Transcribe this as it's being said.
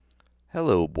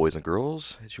Hello, boys and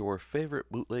girls. It's your favorite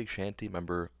bootleg shanty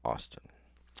member, Austin.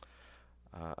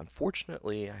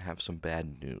 Unfortunately, I have some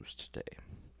bad news today.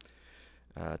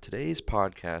 Today's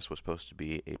podcast was supposed to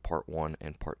be a part one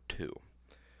and part two.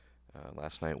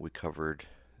 Last night we covered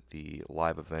the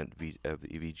live event of the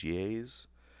EVGAs,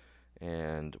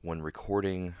 and when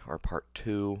recording our part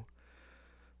two,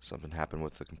 something happened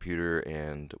with the computer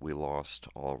and we lost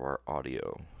all of our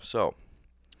audio. So,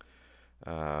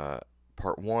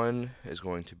 part one is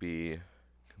going to be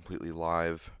completely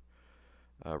live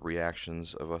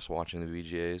reactions of us watching the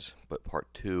VGAs, but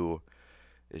part two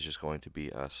is just going to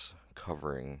be us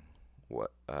covering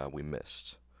what we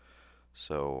missed.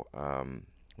 So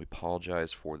we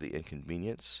apologize for the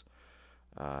inconvenience.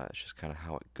 It's just kind of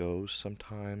how it goes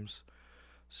sometimes.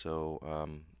 So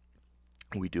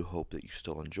we do hope that you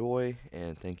still enjoy,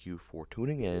 and thank you for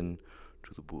tuning in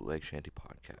to the Bootleg Shanty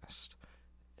Podcast.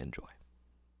 Enjoy.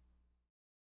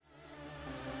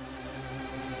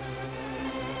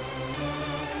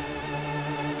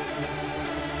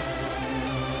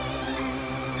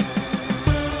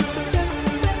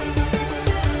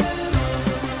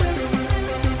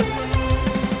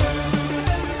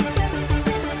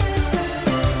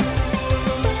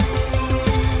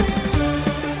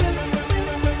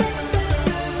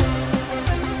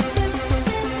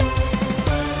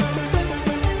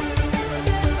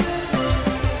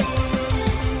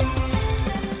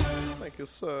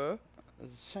 Sir.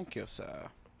 Thank you, sir.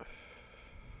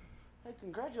 Hey,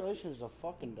 congratulations to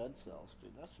fucking Dead Cells,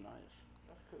 dude. That's nice.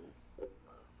 That's cool.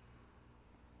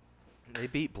 They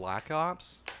beat Black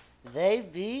Ops? They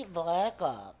beat Black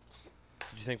Ops.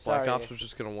 Did you think Black Sorry. Ops was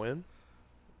just going to win?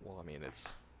 Well, I mean,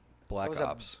 it's Black was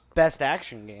Ops. Best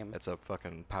action game. It's a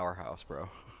fucking powerhouse, bro.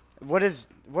 What is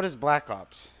Black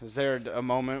Ops? Is there a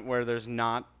moment where there's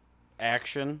not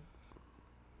action?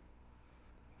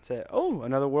 Say, oh,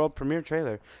 another world premiere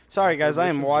trailer. Sorry, guys, I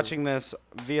am missions watching this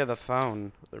via the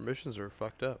phone. Their missions are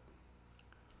fucked up.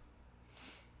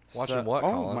 Watching what,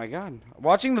 Oh, Colin? my God.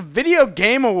 Watching the Video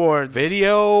Game Awards.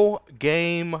 Video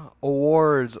Game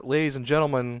Awards. Ladies and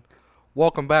gentlemen,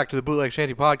 welcome back to the Bootleg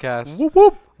Shanty Podcast. Whoop,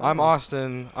 whoop. I'm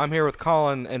Austin. I'm here with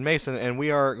Colin and Mason, and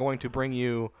we are going to bring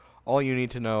you all you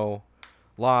need to know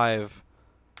live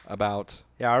about...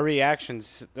 Yeah, our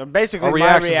reactions. Basically, Our my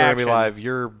reactions reaction. are going to be live.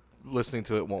 You're listening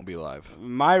to it won't be live.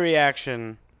 My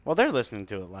reaction. Well, they're listening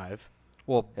to it live.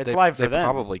 Well, It's they, live for they them.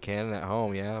 probably can at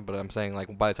home, yeah, but I'm saying,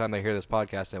 like, by the time they hear this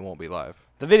podcast, it won't be live.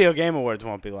 The Video Game Awards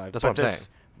won't be live. That's but what I'm saying.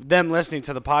 Them listening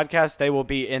to the podcast, they will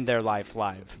be in their life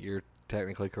live. You're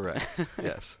technically correct.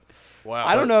 Yes. Wow.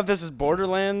 I don't know if this is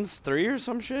Borderlands 3 or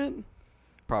some shit.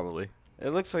 Probably. It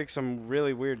looks like some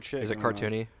really weird shit. Is it going on.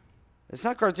 cartoony? It's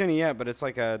not cartoony yet, but it's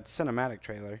like a cinematic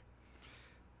trailer.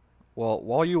 Well,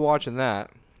 while you're watching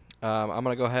that, I'm going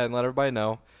to go ahead and let everybody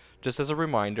know. Just as a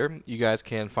reminder, you guys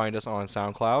can find us on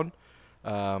SoundCloud,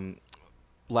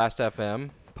 Last.fm,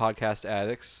 Podcast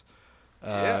Addicts,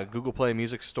 Google Play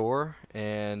Music Store,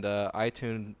 and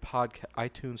iTunes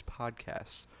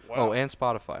Podcasts. Wow. Oh, and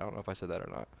Spotify. I don't know if I said that or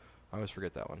not. I always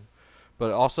forget that one. But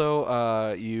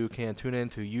also, you can tune in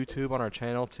to YouTube on our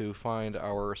channel to find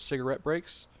our cigarette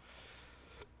breaks.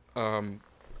 And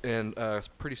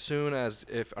pretty soon, I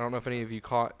don't know if any of you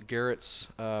caught Garrett's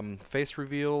face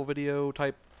reveal video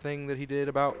type thing that he did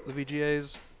about the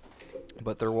VGAs,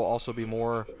 but there will also be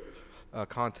more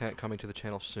content coming to the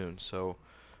channel soon. So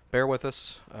bear with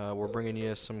us. We're bringing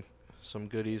you some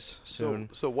goodies soon.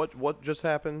 So what just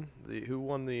happened? Who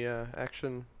won the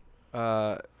action?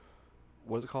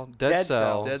 What is it called? Dead Cells.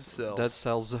 Cells. Dead Cells. Dead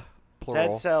Cells, plural.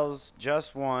 Dead Cells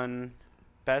just won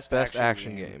Best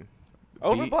Action game.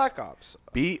 over Beat- Black Ops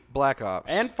Beat Black Ops.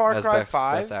 And Far as Cry best,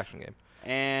 5. Best action game.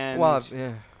 and Well,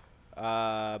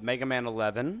 yeah. Mega Man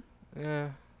 11. Yeah.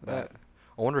 But-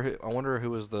 I wonder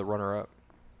who was the runner-up.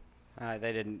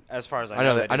 They didn't, as far as I I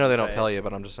know they didn't don't say tell it. you,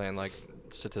 but I'm just saying, like,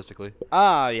 statistically.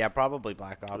 Yeah, probably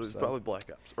Black Ops. It was though. probably Black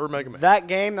Ops or Mega Man. That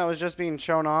game that was just being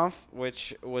shown off,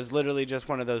 which was literally just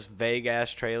one of those vague ass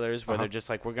trailers where Uh-huh. they're just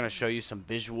like, we're gonna show you some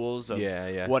visuals of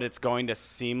Yeah. what it's going to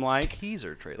seem like.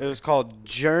 Teaser It trailer. was called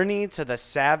Journey to the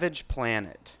Savage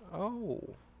Planet. Oh.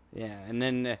 Yeah, and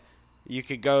then you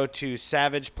could go to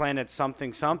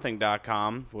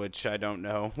savageplanetsomething.com, which I don't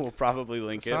know. We'll probably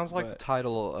link it. Sounds like the but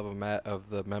title of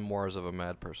the memoirs of a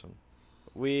mad person.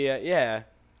 we yeah.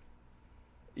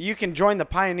 You can join the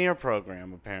Pioneer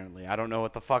program. Apparently, I don't know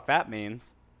what the fuck that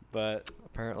means, but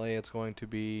Apparently, it's going to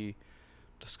be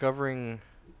discovering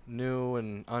new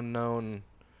and unknown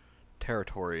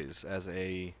territories as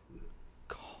a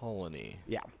colony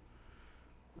yeah.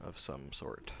 of some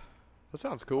sort. That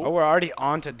sounds cool. Oh, we're already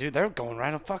on to, dude. They're going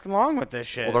right fucking along with this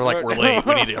shit. Well, they're like, we're late.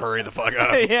 We need to hurry the fuck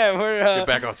up. Yeah, we're Get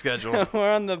back on schedule.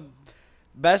 we're on the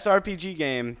best RPG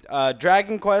game: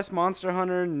 Dragon Quest, Monster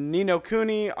Hunter, Ni no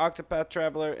Kuni, Octopath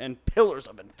Traveler, and Pillars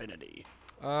of Infinity.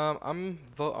 I'm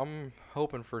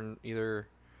hoping for either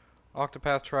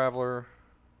Octopath Traveler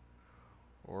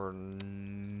or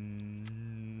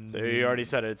There, you already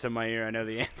said it. It's in my ear. I know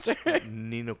the answer.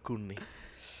 Ni no Kuni.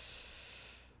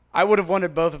 I would have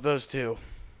wanted both of those too.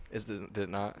 Did it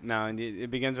not? No, and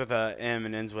it begins with a M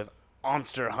and ends with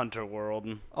Monster Hunter World.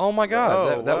 Oh my god,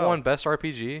 Oh, that wow. won Best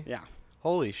RPG? Yeah.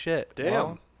 Holy shit. Damn.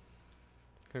 Well,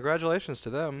 congratulations to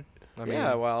them. I mean,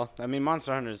 Yeah, well, I mean,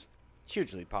 Monster Hunter is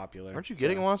hugely popular. aren't you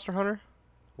getting a so. Monster Hunter,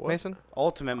 What? Mason?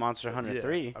 Ultimate Monster Hunter Yeah,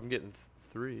 3? I'm getting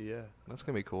 3, yeah. That's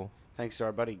going to be cool. Thanks to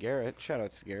our buddy Garrett. Shout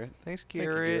out to Garrett. Thanks, Thank you,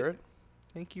 Garrett. Garrett.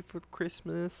 Thank you for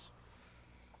Christmas.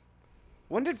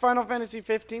 When did Final Fantasy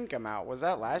 15 come out? Was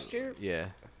that last year? Yeah.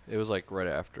 It was like right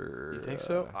after. You think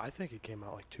so? I think it came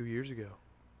out like 2 years ago.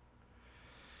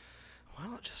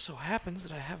 Well, it just so happens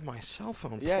that I have my cell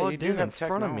phone Yeah, you plugged do in have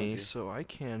front of me, technology. so I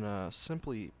can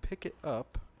simply pick it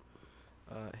up,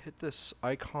 hit this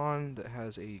icon that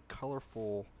has a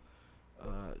colorful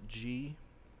G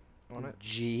on it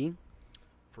G.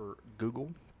 for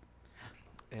Google,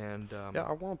 and Yeah,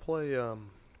 I want to play. I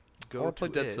go want to play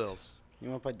to Dead it, Cells. You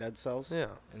want to play Dead Cells? Yeah,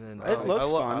 and then It looks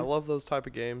fun. I love those type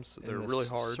of games. in They're this really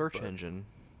hard. Search but engine.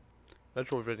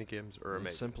 Metroidvania games are And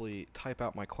amazing. simply type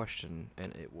out my question,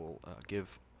 and it will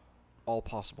give all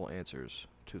possible answers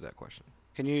to that question.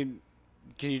 Can you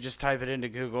just type it into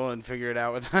Google and figure it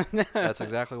out with That's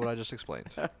exactly what I just explained.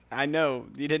 I know.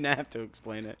 You didn't have to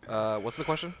explain it. What's the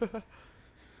question?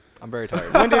 I'm very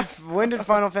tired. When did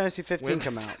Final Fantasy 15 When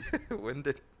come out? When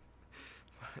did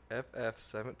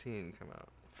FF17 come out?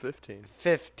 15.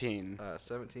 15.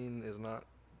 17 is not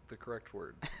the correct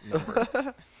word. Number.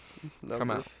 Come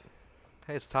Number. out.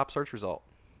 Hey, it's top search result.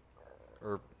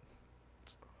 Or,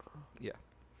 yeah.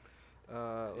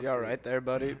 You all right there,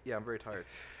 buddy? Yeah, I'm very tired.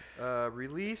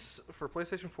 Release for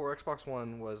PlayStation 4, Xbox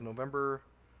One was November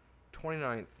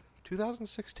 29th,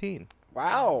 2016.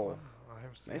 Wow.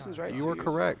 I Mason's right. You 2 were years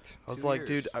correct. was 2 like, dude,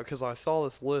 years. because I saw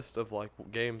this list of like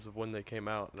games of when they came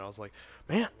out, and I was like,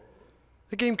 man,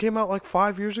 the game came out like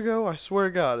 5 years ago. I swear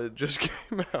to God, it just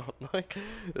came out. Like,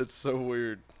 it's so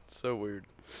weird, so weird.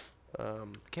 I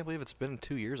can't believe it's been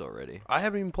 2 years already. I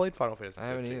haven't even played Final Fantasy. I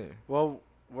haven't 15. either. Well,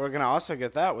 we're going to also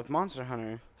get that with Monster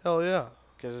Hunter. Hell yeah.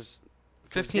 Because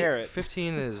 15, Garrett.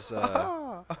 15 is,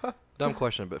 dumb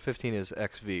question, but 15 is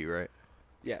XV, right?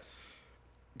 Yes.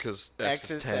 Because X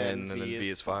is 10, and then V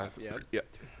is 5. Yep. Yep.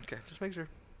 Okay, just make sure.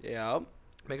 Yep.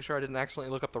 Making sure I didn't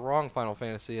accidentally look up the wrong Final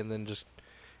Fantasy and then just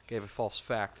gave a false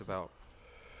fact about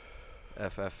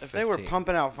FF15. If they were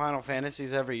pumping out Final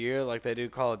Fantasies every year like they do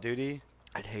Call of Duty,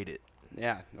 I'd hate it.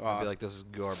 yeah. I'd be like, this is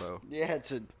Garbo. yeah,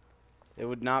 it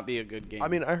would not be a good game. I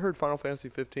mean, I heard Final Fantasy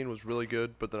 15 was really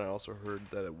good, but then I also heard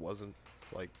that it wasn't.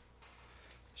 Like,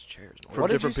 This chair's from What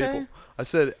did different you say? people. I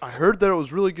said I heard that it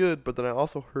was really good, but then I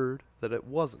also heard that it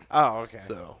wasn't. oh, okay.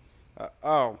 So,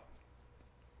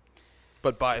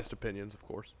 but biased opinions, of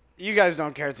course. You guys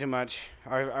don't care too much.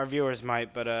 Our viewers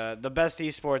might, but the best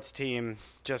esports team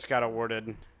just got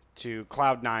awarded to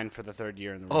Cloud9 for the 3rd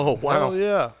year in the row. Oh, wow. Hell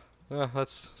yeah.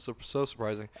 That's so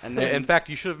surprising. And In then fact,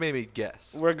 you should have made me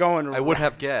guess. we're going. I would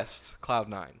have guessed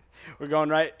Cloud9. We're going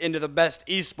right into the best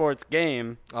esports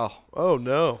game. Oh, Oh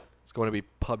no. it's going to be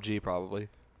PUBG probably.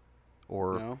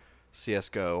 Or No?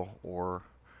 CSGO or...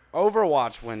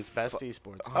 Overwatch wins best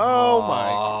esports. Oh my.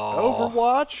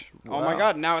 Overwatch. Oh my Wow.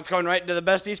 God! Now it's going right into the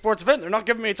best esports event. They're not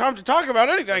giving me time to talk about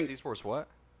anything. Best esports what?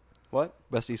 What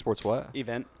Best esports what?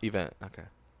 event? Event. Okay.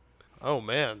 Oh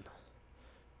man.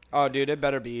 Oh, dude, it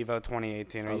better be Evo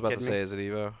 2018. Are I was you about to kidding say, me? is it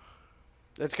Evo?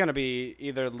 It's gonna be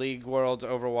either League Worlds,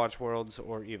 Overwatch Worlds,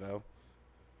 or Evo.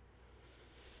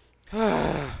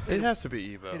 It has to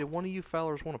be Evo. Hey, did one of you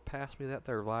fellers want to pass me that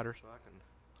there lighter so I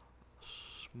can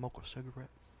smoke a cigarette?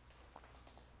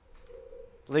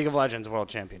 League of Legends World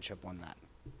Championship won that.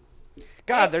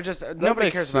 God, they're just nobody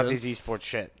makes cares about these sense. esports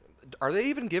shit. Are they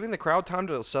even giving the crowd time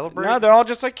to celebrate? No, they're all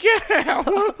just like, yeah.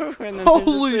 And then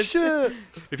Holy it's- shit.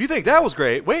 If you think that was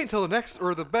great, wait until the next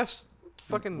or the best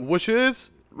fucking Which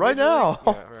is right Major now.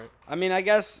 League- Yeah, right. I mean, I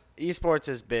guess esports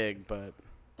is big, but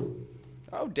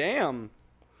oh damn,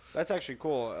 that's actually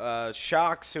cool.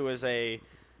 Shox, who is a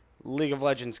League of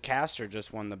Legends caster,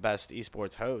 just won the best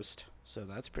esports host, so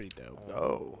that's pretty dope.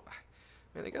 No.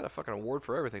 Man, they got a fucking award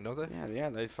for everything, don't they? Yeah,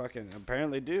 they fucking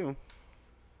apparently do.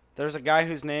 There's a guy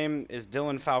whose name is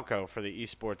Dylan Falco for the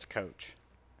esports coach.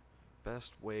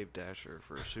 Best wave dasher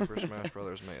for Super Smash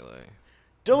Brothers Melee.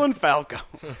 Dylan Falco.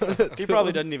 He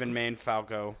probably doesn't even main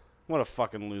Falco. What a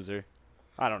fucking loser.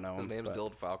 I don't know him. His name's but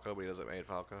Dylan Falco, but he doesn't main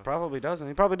Falco. Probably doesn't.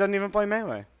 He probably doesn't even play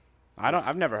Melee.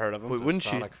 I've never heard of him. Wait, wouldn't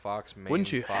Sonic Fox main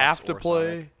Wouldn't you Fox have to or play?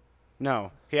 Sonic?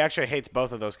 No, he actually hates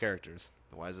both of those characters.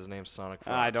 Why is his name Sonic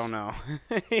Fox? I don't know.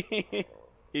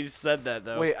 He said that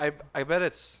though. Wait, I bet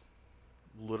it's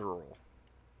literal.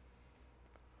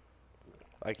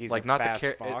 Like he's like a not fast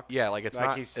the fox. yeah, like it's like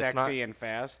not. he's it's sexy not, and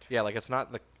fast. Yeah, like it's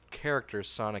not the characters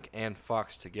Sonic and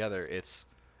Fox together. It's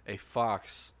a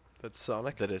fox That's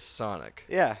Sonic. that is Sonic,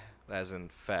 Yeah, as in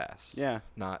fast. yeah.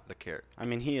 Not the character. I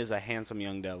mean, he is a handsome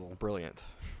young devil. Brilliant.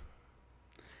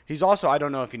 He's also, I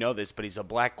don't know if you know this, but he's a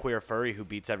black queer furry who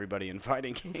beats everybody in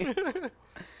fighting games.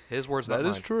 His words, not That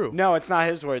is mine. true. No, it's not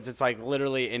his words. It's like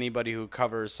literally anybody who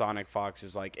covers Sonic Fox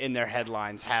is like in their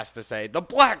headlines has to say the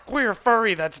black queer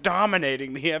furry that's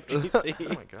dominating the Oh FGC.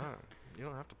 my god, you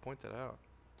don't have to point that out.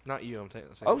 Not you. I'm saying.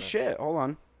 Oh shit! Hold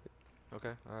on. Okay.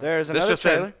 All right. There's This another just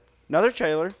in. trailer. Another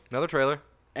trailer, Another trailer.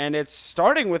 and it's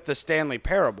starting with the Stanley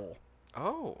Parable.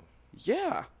 Oh.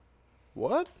 Yeah.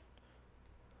 What?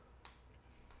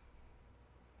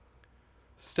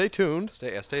 Stay tuned.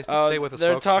 Stay with us,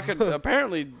 They're folks. talking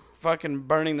apparently fucking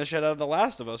burning the shit out of The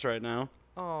Last of Us right now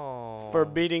Oh. for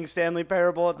beating Stanley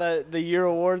Parable at the year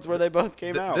awards where they both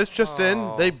came out. This just in.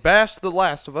 Oh. They bashed The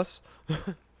Last of Us.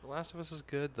 The Last of Us is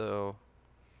good though.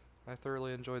 I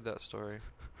thoroughly enjoyed that story.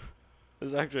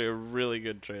 It's actually a really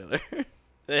good trailer. It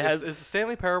Is, has is the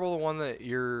Stanley Parable the one that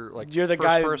you're like? you're the first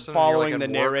guy person and you're, following like, the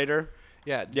in warp? narrator.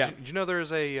 Yeah. Yeah. Did you know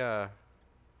there's a?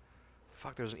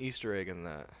 There's an Easter egg in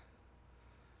that.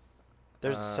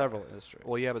 There's several Easter eggs.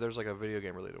 Well, yeah, but there's like a video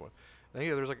game related one. I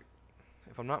think there's like,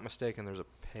 if I'm not mistaken, there's a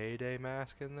Payday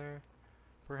mask in there.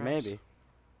 Perhaps. Maybe.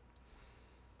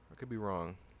 I could be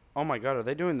wrong. Oh my god, are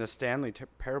they doing the Stanley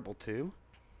Parable too?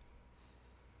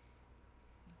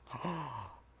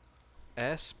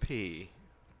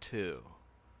 SP2.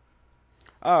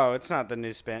 Oh, it's not the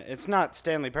new It's not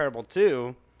Stanley Parable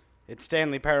 2. It's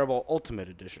Stanley Parable Ultimate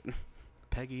Edition.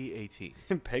 Peggy 18.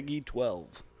 Peggy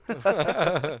 12.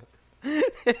 That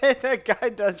guy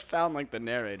does sound like the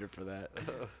narrator for that.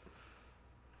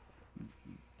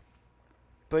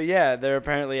 But yeah, they're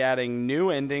apparently adding new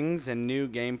endings and new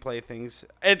gameplay things.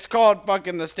 It's called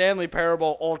fucking the Stanley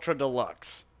Parable Ultra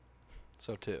Deluxe.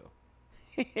 So 2.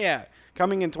 Yeah,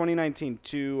 coming in 2019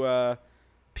 to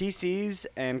PCs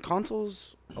and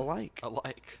consoles alike.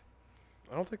 Alike.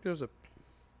 I don't think there's a.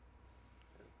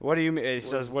 What do you mean? It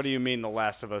What says, is "What do you mean? The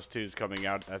Last of Us 2 is coming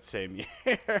out that same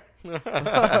year?"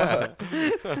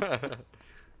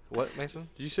 What, Mason?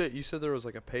 You said there was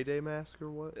like a Payday mask or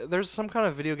what? There's some kind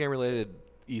of video game related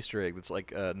Easter egg that's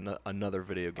like another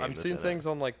video game. I'm that's seeing in it. things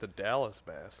on like the Dallas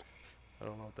mask. I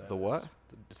don't know what that is. The what?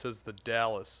 It says the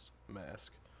Dallas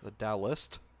mask. The Dallas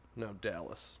No,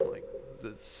 Dallas, like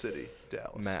the city,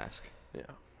 Dallas. mask. Yeah.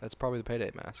 That's probably the Payday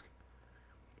mask.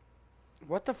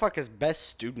 What the fuck is best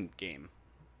student game?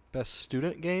 Best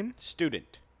student game?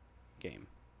 Student game.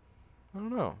 I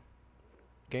don't know.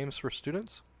 Games for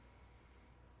students?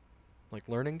 Like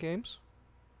learning games?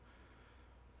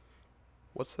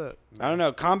 What's that? I don't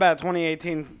know. Combat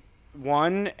 2018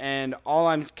 won, and all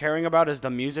I'm caring about is the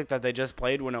music that they just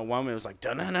played when it won. It was like,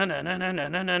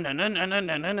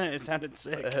 it sounded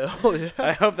sick. Hell yeah.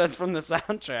 I hope that's from the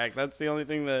soundtrack. That's the only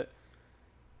thing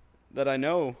that I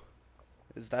know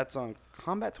is that song.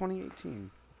 Combat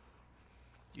 2018.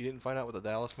 You didn't find out what the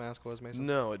Dallas mask was, Mason?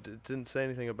 No, it didn't say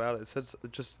anything about it. It said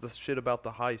just the shit about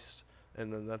the heist,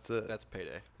 and then that's it. That's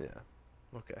Payday. Yeah.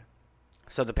 Okay.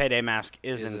 So the Payday mask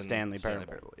is in in Stanley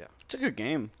Parable. Yeah. It's a good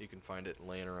game. You can find it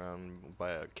laying around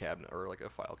by a cabinet or like a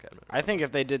file cabinet. I think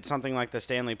if they did something like the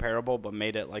Stanley Parable but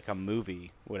made it like a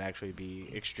movie, would actually be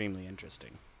extremely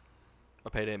interesting. A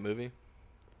Payday movie?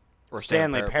 Or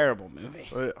Stanley Parable movie.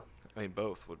 Oh yeah. I mean,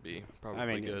 both would be probably I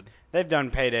mean, good. they've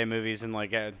done Payday movies in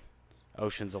like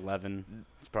Ocean's 11.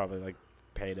 It's probably like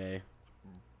Payday.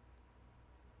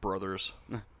 Brothers.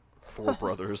 4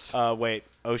 brothers. Wait,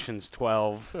 Ocean's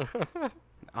 12.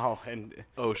 Oh, and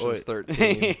Ocean's wait.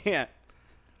 13. yeah.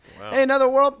 Wow. Hey, another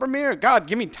world premiere. God,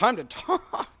 give me time to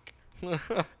talk.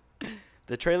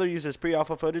 The trailer uses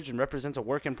pre-alpha footage and represents a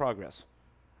work in progress.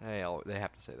 Hey, they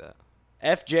have to say that.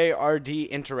 FJRD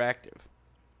Interactive.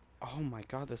 Oh my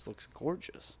God, this looks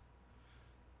gorgeous.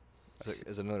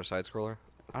 Is it another side scroller?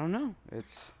 I don't know.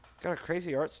 It's got a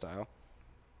crazy art style.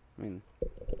 I mean,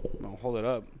 I'll hold it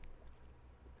up.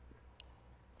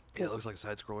 Yeah, it looks like a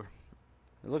side scroller.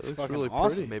 It looks looks fucking really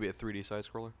awesome. pretty. Maybe a 3D side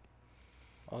scroller.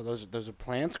 Oh, those are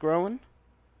plants growing.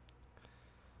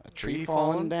 A tree Tree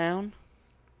falling falling? down.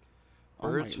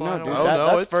 Birds oh flying my, no, dude, away? Oh, that, no,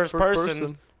 that's it's first first person.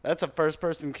 person. That's a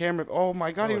first-person camera. Oh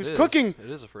my God, Oh, he it was is. cooking. It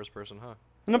is a first person, huh?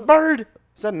 And a bird.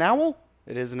 Is that an owl?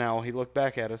 It is an owl. He looked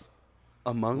back at us.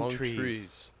 Among trees.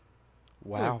 trees. Oh,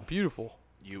 Wow. beautiful.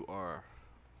 You are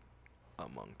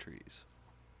among trees.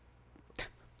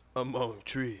 Among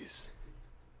trees.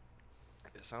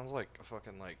 It sounds like a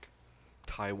fucking like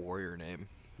Thai warrior name.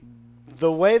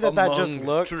 The way that Among just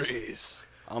looked. trees.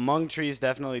 Among trees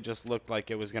definitely just looked like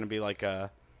it was gonna be like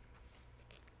a.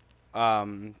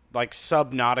 Like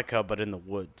Subnautica, but in the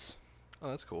woods. Oh,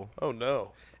 that's cool. Oh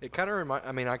no. It kind of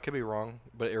I mean, I could be wrong,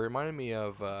 but it reminded me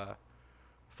of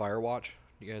Firewatch.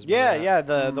 You guys? Yeah, remember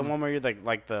that? yeah. The one where you're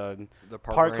like the The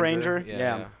Park Ranger? Yeah.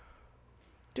 Yeah.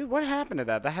 dude. What happened to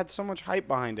that? That had so much hype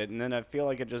behind it, and then I feel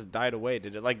like it just died away.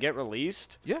 Did it like get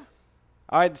released? Yeah.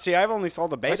 I've only saw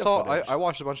the beta footage. I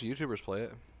watched a bunch of YouTubers play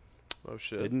it. Oh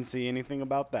shit. Didn't see anything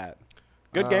about that.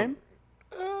 Good Um, game.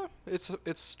 It's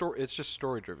just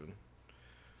story driven.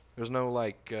 There's no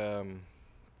like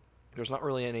there's not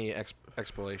really any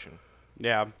exploration.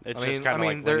 Yeah, it's just kind of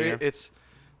like there linear. it's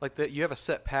like that you have a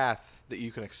set path that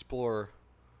you can explore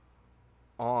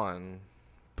on,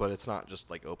 but it's not just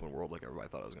like open world like everybody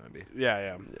thought it was going to be. Yeah,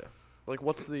 yeah. Yeah. Like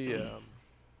what's the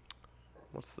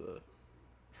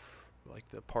like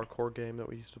the parkour game that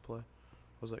we used to play?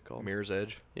 What was that called? Mirror's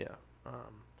Edge. Yeah. I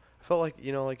felt like,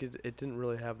 like it didn't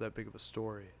really have that big of a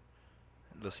story.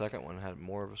 The second one had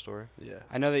more of a story. Yeah.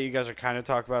 I know that you guys are kind of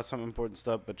talking about some important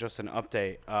stuff, but just an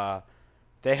update.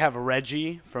 They have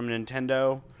Reggie from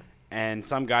Nintendo and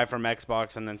some guy from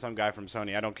Xbox and then some guy from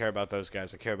Sony. I don't care about those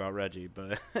guys. I care about Reggie.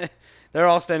 But they're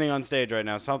all standing on stage right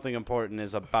now. Something important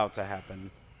is about to happen.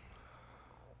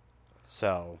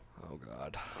 So, Oh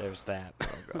God. there's that. Oh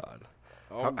God.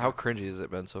 Oh, How cringy has it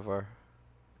been so far?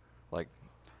 Like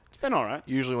it's been all right.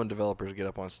 usually when developers get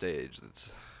up on stage,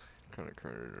 it's kind of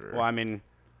cringe. Well, I mean,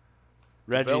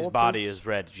 Reggie's Developers? body is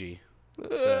Reggie.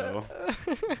 So,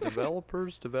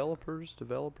 developers.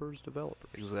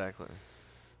 Exactly.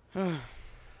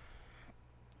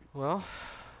 Well,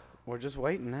 we're just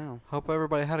waiting now. hope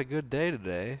everybody had a good day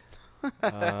today.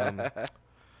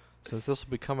 Since this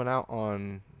will be coming out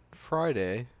on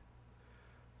Friday,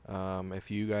 if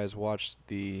you guys watched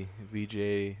the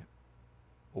VJ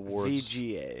Awards,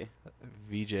 VGA.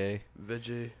 VJ,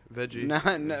 Veggie.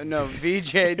 No,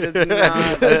 VJ does not.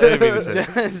 I didn't mean to say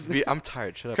it. does I'm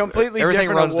tired. Shut up. completely Everything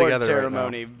different runs award together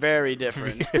ceremony. Very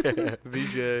different.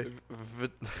 VJ.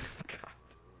 God.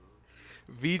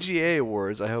 VGA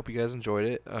Awards. I hope you guys enjoyed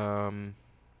it.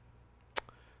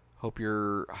 Hope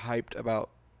you're hyped about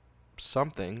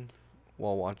something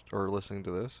while listening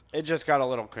to this. It just got a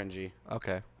little cringy.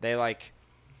 Okay. They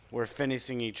were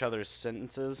finishing each other's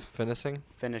sentences.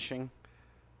 Finishing.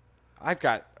 I've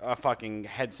got a fucking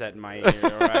headset in my ear. All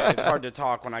right? It's hard to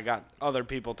talk when I got other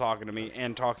people talking to me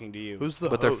and talking to you. Who's the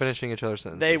But host? they're finishing each other's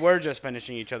sentences. They were just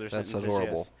finishing each other's That's sentences.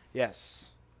 adorable.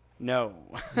 Yes. No.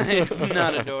 It's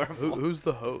not adorable. Who's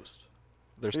the host?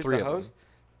 There's Who's three the of host?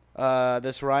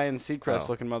 This Ryan Seacrest Oh.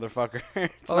 looking motherfucker.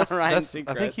 It's them. Oh, not Ryan that's, Seacrest.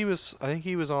 I think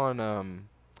he was on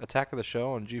Attack of the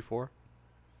Show on G4.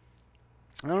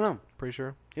 I don't know. Pretty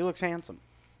sure. He looks handsome.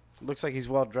 Looks like he's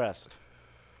well dressed.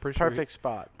 Pretty sure. Perfect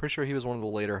spot. Pretty sure he was one of the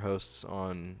later hosts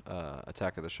on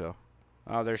Attack of the Show.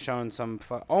 Oh, they're showing some.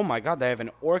 Oh my God! They have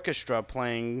an orchestra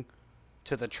playing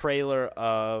to the trailer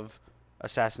of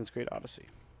Assassin's Creed Odyssey.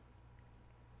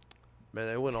 Man,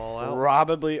 they went all out.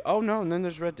 Probably. Oh no! And then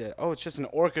there's Red Dead. Oh, it's just an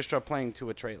orchestra playing to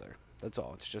a trailer. That's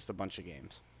all. It's just a bunch of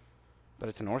games, but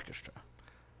it's an orchestra.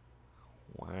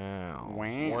 Wow.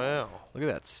 Wow. Look at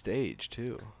that stage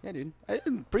too. Yeah, dude.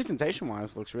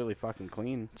 Presentation-wise, looks really fucking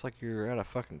clean. It's like you're at a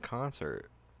fucking concert,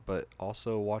 but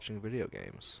also watching video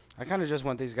games, I kind of just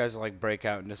want these guys to break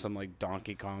out into some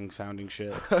Donkey Kong sounding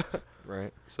shit.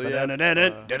 right? So yeah.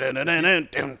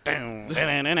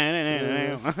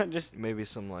 Just Maybe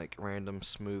some like random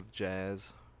smooth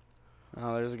jazz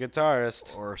oh, there's a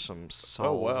guitarist or some salsa.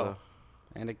 Oh, wow.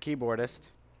 and a keyboardist.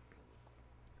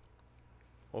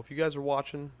 Well, if you guys are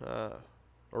watching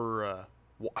or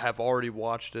have already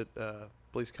watched it,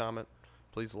 please comment.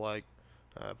 Please like.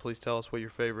 Please tell us what your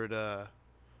favorite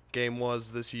game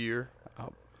was this year.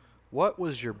 What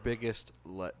was your biggest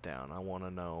letdown? I want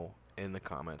to know in the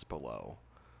comments below.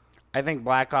 I think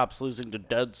Black Ops losing to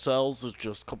Dead Cells is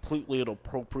just completely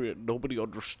inappropriate. Nobody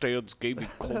understands gaming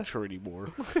culture anymore.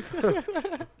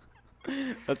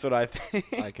 That's what I think.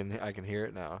 I can hear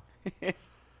it now.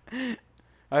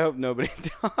 I hope nobody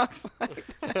talks like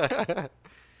that.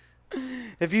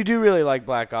 If you do really like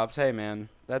Black Ops, hey man,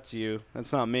 that's you.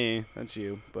 That's not me. That's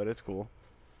you. But it's cool.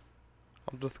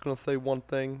 I'm just gonna say one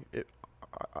thing.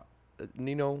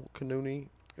 Nino Kanuni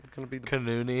It's gonna be the.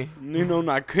 Kanuni. Nino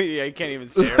Nakuni. I can't even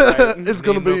say it right. It's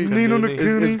gonna be. Nino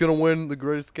It's gonna win the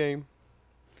greatest game.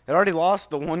 It already lost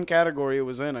the one category it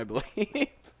was in, I believe.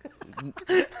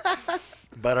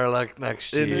 Better luck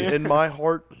next year. In my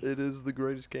heart, it is the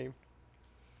greatest game.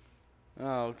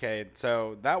 Oh, okay.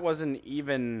 So that wasn't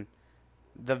even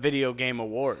the video game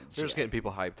awards. They're just yet. getting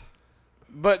people hyped.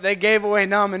 But they gave away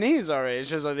nominees already. It's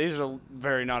just like these are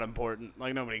very not important.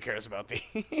 Like nobody cares about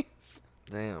these.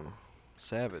 Damn.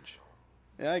 Savage.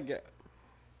 Yeah, I get.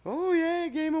 Oh yeah,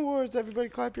 Game Awards! Everybody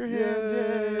clap your hands!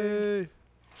 Yay!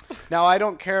 Now I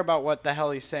don't care about what the hell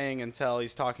he's saying until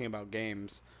he's talking about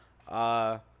games.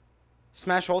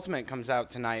 Smash Ultimate comes out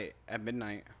tonight at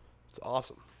midnight. It's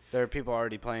awesome. There are people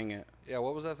already playing it. Yeah,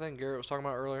 what was that thing Garrett was talking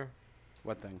about earlier?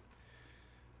 What thing?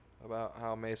 About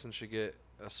how Mason should get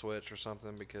a Switch or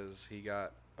something because he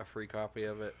got a free copy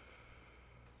of it.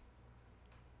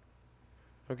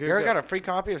 Okay, Garrett got a free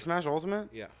copy of Smash Ultimate?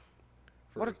 Yeah.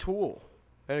 What a tool!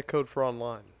 and a code for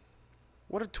online.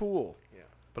 What a tool!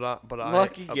 But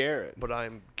Lucky Garrett. But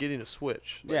I'm getting a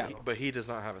Switch. Yeah. so- But he does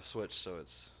not have a Switch, so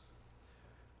it's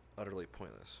utterly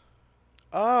pointless.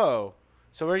 Oh,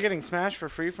 so we're getting Smash for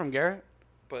free from Garrett?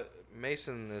 But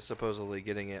Mason is supposedly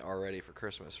getting it already for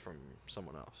Christmas from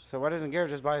someone else. So why doesn't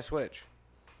Garrett just buy a Switch?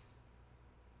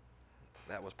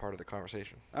 That was part of the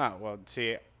conversation. Oh, well,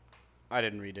 see, I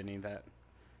didn't read any of that.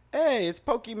 Hey, it's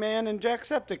Pokemon and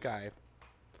Jacksepticeye.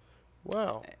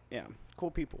 Wow. Yeah,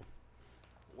 cool people.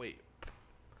 Wait.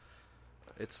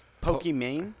 It's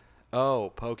Pokemon?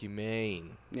 Oh,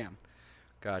 Pokemon. Yeah.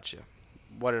 Gotcha.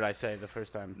 What did I say the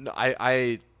first time? No,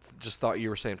 I just thought you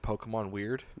were saying Pokemon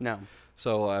weird. No.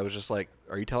 So I was just like,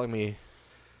 are you telling me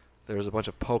there's a bunch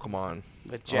of Pokemon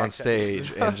With on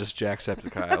stage and just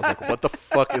Jacksepticeye? I was like, what the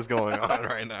fuck is going on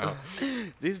right now?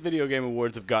 These video game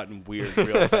awards have gotten weird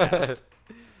real fast.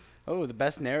 Oh, the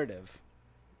best narrative.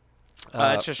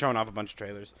 It's just showing off a bunch of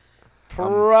trailers.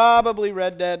 Probably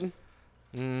Red Dead.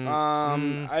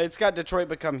 It's got Detroit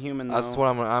Become Human, though. That's what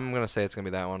I'm gonna say. It's gonna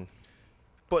be that one.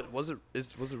 But was it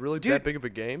really Dude. that big of a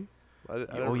game?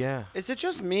 Oh yeah. Is it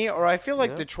just me, or I feel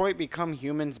like Yeah. Detroit Become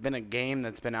Human's been a game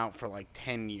that's been out for like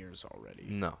 10 years already?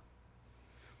 No.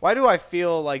 Why do I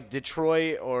feel like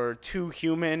Detroit or Too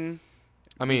Human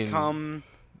I mean, become...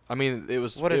 it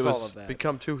was. What it is was, all of that?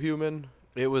 Become too human.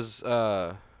 It was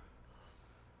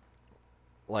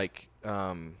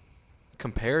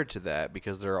compared to that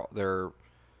because they're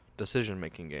decision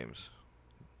making games.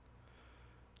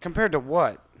 Compared to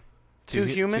what? Too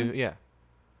Human? Yeah.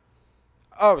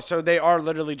 Oh, so they are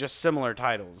literally just similar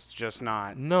titles, just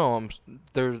not... No,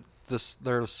 they're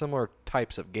similar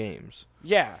types of games.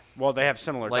 Yeah, well, they have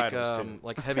similar Like titles, too.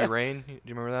 like Heavy Rain. Do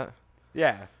you remember that?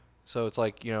 Yeah, So it's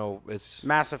like it's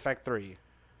Mass Effect 3.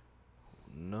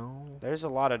 no. There's a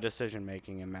lot of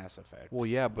decision-making in Mass Effect. Well,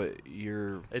 yeah, but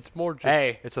It's more just.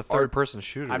 Hey, it's a third-person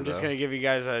shooter. I'm just though. going to give you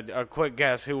guys a quick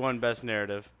guess who won Best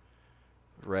Narrative.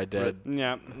 Red Dead.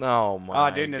 Yeah. Oh my.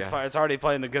 Oh, dude, God. it's already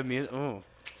playing the good music. Ooh,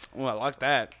 I like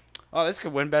that. Oh, this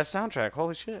could win Best Soundtrack.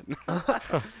 Holy shit.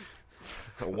 A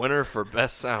winner for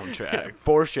best soundtrack.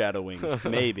 Foreshadowing,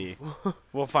 maybe.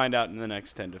 We'll find out in the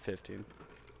next 10 to 15.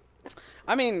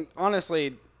 I mean,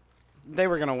 honestly, they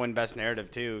were going to win Best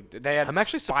Narrative, too. They had I'm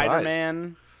actually surprised.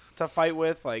 Spider-Man to fight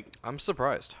with. Like, I'm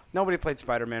surprised. nobody played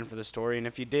Spider-Man for the story, and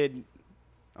if you did,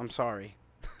 I'm sorry.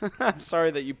 I'm sorry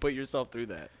that you put yourself through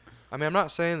that. I mean, I'm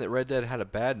not saying that Red Dead had a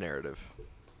bad narrative.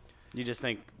 You just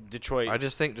think Detroit... I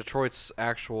just think Detroit's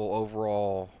actual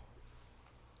overall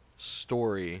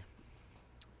story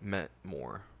meant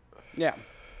more. Yeah.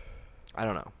 I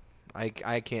don't know.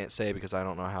 I can't say because I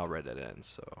don't know how Red Dead ends.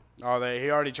 So. Oh, he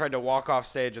already tried to walk off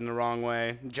stage in the wrong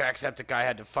way. Jacksepticeye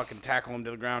had to fucking tackle him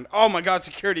to the ground. Oh my God,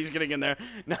 security's getting in there.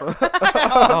 No.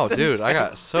 Oh, dude, I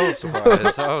got so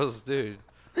surprised. Dude,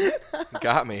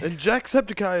 got me. And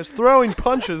Jacksepticeye is throwing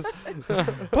punches.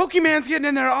 Pokemon's getting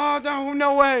in there. Oh,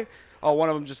 no way. Oh, one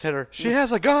of them just hit her. She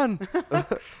has a gun.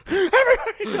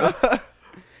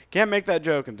 Can't make that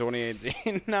joke in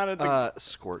 2018. Not at the...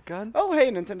 Squirt gun. Oh,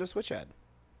 hey, Nintendo Switch ad.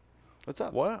 What's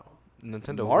up? Wow.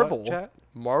 Nintendo Marvel. what, chat?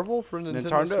 Marvel for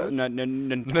Nintendo Switch?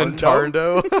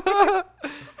 Nintendo.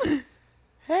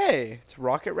 Hey, it's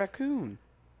Rocket Raccoon.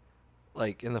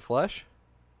 Like in the flesh?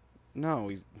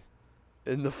 No,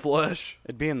 In the flesh.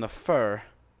 it'd be in the fur.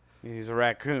 He's a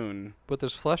raccoon. But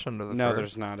there's flesh under the No, fur.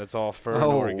 there's not. It's all fur and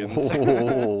organs.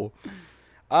 Oh.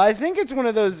 I think it's one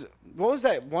of those. What was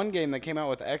that one game that came out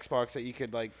with Xbox that you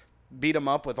could like beat them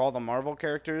up with all the Marvel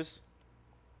characters?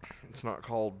 It's not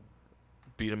called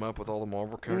beat 'em up with all the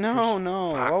Marvel characters.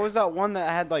 No. Fuck. What was that one that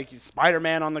had like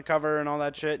Spider-Man on the cover and all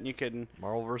that shit? And you could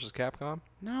Marvel vs. Capcom.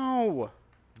 no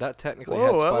That technically Whoa,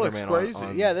 had that looks Spider-Man crazy.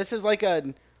 on Yeah, this is like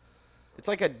it's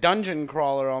like a dungeon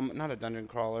crawler. Not a dungeon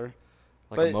crawler,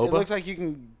 like but a MOBA. it looks like you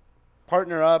can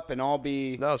partner up and all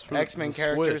be No, it's for X-Men the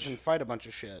characters Switch. and fight a bunch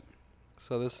of shit.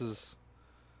 So this is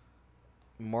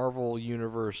Marvel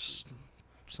Universe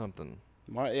something.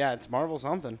 Yeah, it's Marvel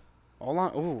something. Hold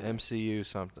on. Ooh, MCU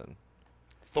something.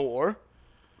 Thor.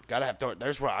 Gotta have Thor.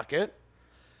 There's Rocket.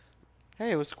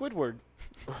 Hey, it was Squidward.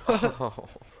 Oh.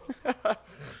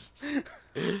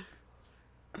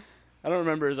 I don't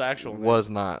remember his actual name. Was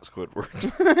not Squidward.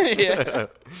 Yeah.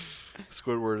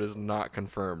 Squidward is not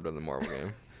confirmed in the Marvel game.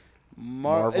 It's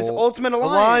Marvel Ultimate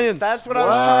Alliance. Alliance. That's what I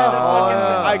was trying to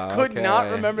Ah, fucking. I could not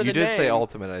okay. remember the You name. did say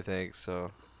Ultimate, I think.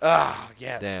 So Ah,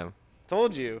 yes. damn.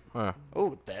 Told you. Huh.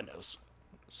 Oh, Thanos.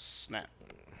 Snap.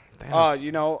 Thanos-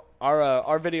 You know,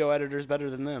 our video editor's better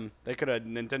than them. They could have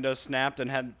Nintendo snapped and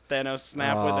had Thanos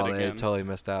snap with it They again. totally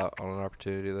missed out on an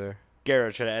opportunity there.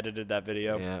 Garrett should have edited that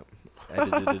video. Yeah.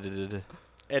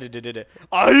 Edited it.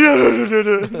 I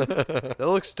edited it. That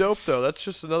looks dope, though. That's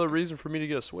just another reason for me to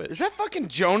get a Switch. Is that fucking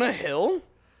Jonah Hill?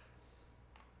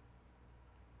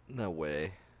 No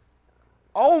way.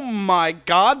 Oh my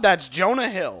god, that's Jonah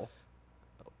Hill.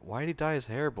 Why did he dye his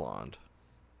hair blonde?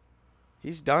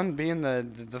 He's done being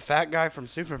the fat guy from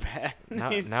Superbad.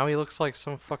 Now he looks like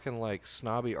some fucking like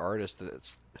snobby artist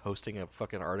that's hosting a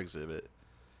fucking art exhibit.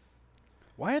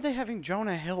 Why are they having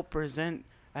Jonah Hill present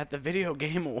at the video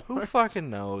game awards? Who fucking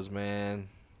knows, man?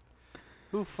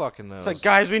 Who fucking knows? It's like,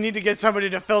 guys, we need to get somebody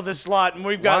to fill this slot, and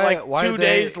we've got Why 2 did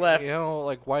days they, left. You know,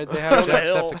 like why did they have Jonah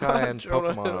Hill. Jacksepticeye and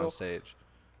Jonah Pokemon Hill. on stage?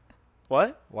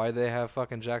 What? Why did they have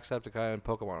fucking Jacksepticeye and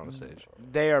Pokemon on the stage?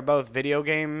 They are both video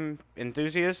game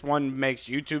enthusiasts. One makes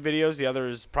YouTube videos. The other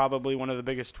is probably one of the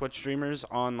biggest Twitch streamers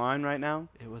online right now.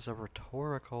 It was a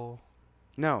rhetorical.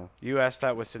 No, you asked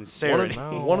that with sincerity.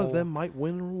 No. One of them might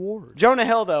win a reward. Jonah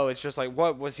Hill, though, it's just like,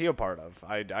 what was he a part of?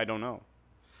 I don't know.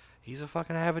 He's a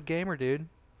fucking avid gamer, dude.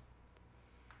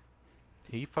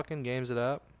 He fucking games it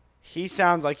up. He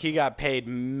sounds like he got paid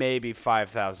maybe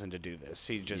 $5,000 to do this.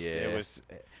 He just Yeah. it was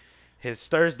his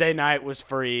Thursday night was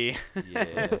free.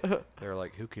 Yeah. They're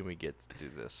like, who can we get to do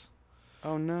this?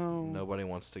 Oh no. Nobody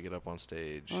wants to get up on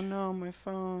stage. Oh no, my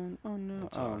phone. Oh no.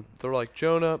 That's Oh. all. They're like,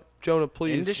 Jonah,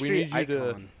 please, Industry we need you to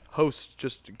icon. host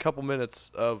just a couple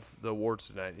minutes of the awards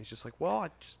tonight. And he's just like, well, I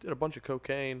just did a bunch of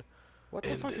cocaine. What the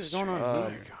fuck is Industry. going on? Oh,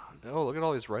 here? Oh, look at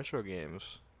all these retro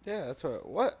games. Yeah, that's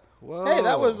what. Whoa. Hey,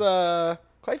 that was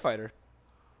Clay Fighter.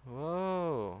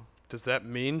 Whoa. Does that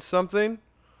mean something?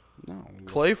 No.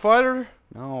 Clay Fighter?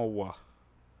 No.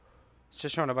 It's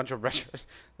just showing a bunch of retro.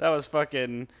 That was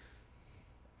fucking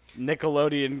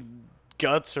Nickelodeon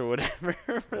Guts or whatever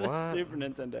for the What? Super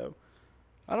Nintendo.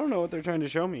 I don't know what they're trying to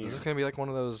show me. Is this going to be like one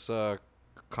of those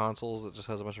consoles that just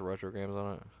has a bunch of retro games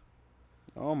on it?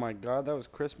 Oh my god, that was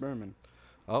Chris Berman.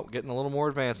 Oh, getting a little more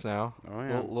advanced now. Oh A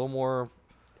yeah. little more.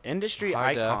 Industry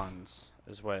high def. icons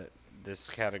is what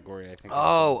this category I think.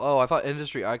 Oh, I thought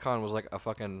industry icon was like a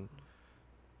fucking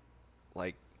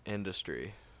like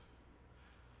industry.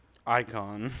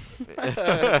 Icon.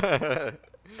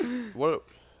 What?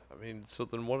 I mean, so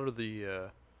then what are the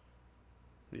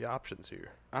options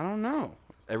here? I don't know.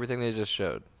 Everything they just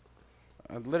showed.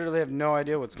 I literally have no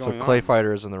idea what's So going Clay on.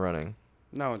 Fighter is in the running.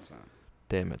 No, it's not.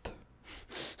 Damn it.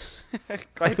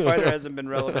 Clay Fighter hasn't been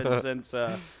relevant since.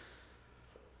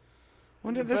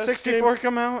 When did the Best 64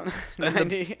 come out?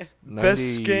 90.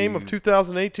 Best game of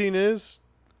 2018 is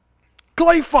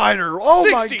Clay Fighter. Oh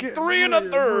my god! 63 and a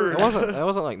third. That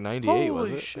wasn't like 98, was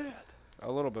Holy it? shit!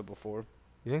 A little bit before.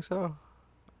 You think so?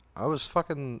 I was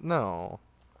fucking no.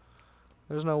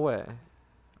 There's no way.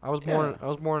 I was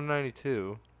born in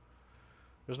 92.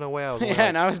 There's no way I was only Yeah,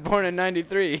 and I was born in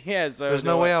 93. Yeah, so. There's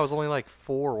no way I was only like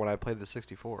 4 when I played the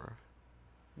 64.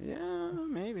 Yeah,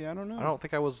 maybe. I don't know. I don't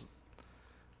think I was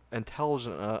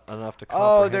intelligent enough to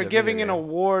comprehend Oh, they're a video giving an game.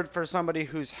 award for somebody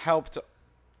who's helped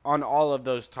on all of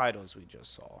those titles we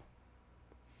just saw.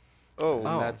 Oh, And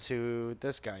Oh. that's who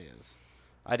this guy is.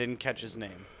 I didn't catch his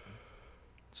name.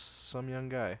 Some young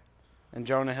guy. And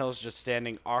Jonah Hill's just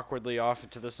standing awkwardly off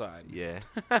to the side. Yeah.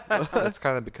 That's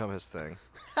kind of become his thing.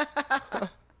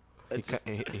 It's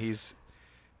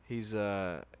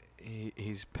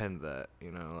He's penned that,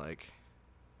 you know, like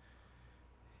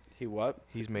he what?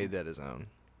 he's made that his own.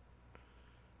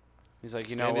 He's like,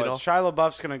 you know Standing what? off- Shia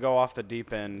LaBeouf's going to go off the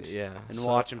deep end Yeah. and so-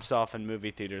 watch himself in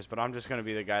movie theaters, but I'm just going to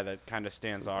be the guy that kind of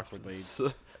stands awkwardly.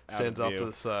 stands of off view. to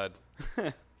the side.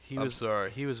 He I'm was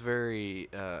sorry. He was very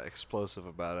explosive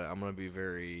about it. I'm gonna be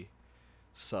very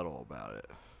subtle about it.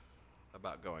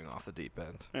 About going off the deep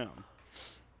end. Yeah.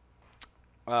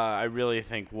 I really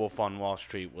think Wolf on Wall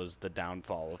Street was the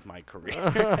downfall of my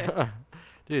career.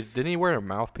 Dude, didn't he wear a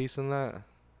mouthpiece in that?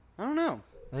 I don't know.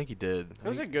 I think he did. It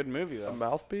was a good movie, A though.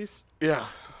 mouthpiece? Yeah.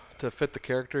 To fit the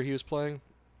character he was playing?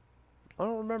 I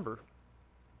don't remember.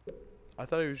 I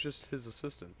thought he was just his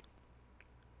assistant.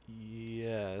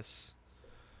 Yes.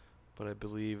 But I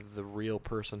believe the real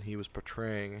person he was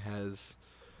portraying has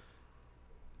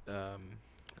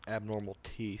abnormal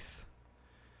teeth.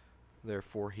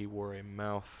 Therefore, he wore a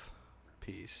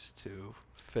mouthpiece to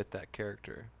fit that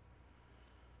character.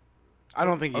 I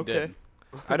don't think he Okay. did.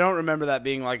 I don't remember that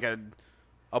being like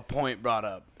a point brought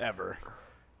up ever.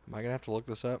 Am I going to have to look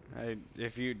this up?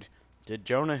 Did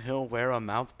Jonah Hill wear a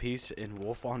mouthpiece in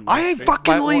Wolf on Wall I ain't Street?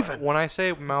 fucking But leaving. when I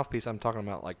say mouthpiece, I'm talking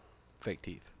about like fake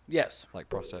teeth, Yes. like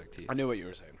prosthetic teeth. I knew what you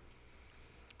were saying.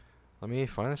 Let me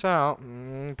find this out.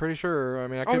 Pretty sure. I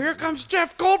mean, I could, here comes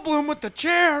Jeff Goldblum with the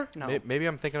chair. No. Maybe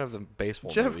I'm thinking of the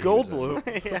baseball Jeff movie he was in.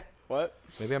 Goldblum. Yeah. What?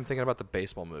 Maybe I'm thinking about the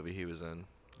baseball movie he was in.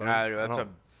 But I That's a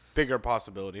don't- bigger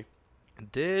possibility.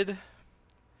 Did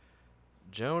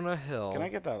Jonah Hill... Can I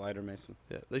get that lighter, Mason?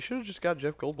 Yeah, they should have just got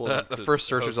Jeff Goldblum. the to first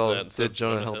search host result that is, instead did of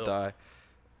Jonah Hill die?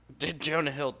 Did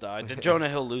Jonah Hill die? Did Jonah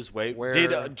Hill lose weight? Where-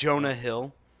 Did Jonah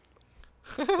Hill?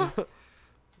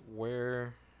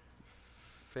 Where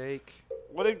fake...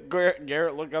 What did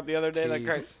Garrett look up the other day? That Teeth.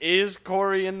 guy, is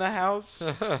Corey in the house?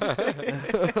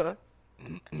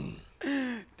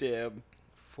 Damn.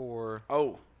 for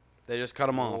Oh, they just cut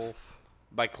him off Wolf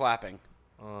by clapping.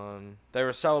 on... They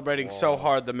were celebrating so Wall.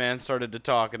 hard the man started to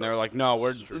talk, and they were like, "No,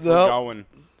 we're No. going.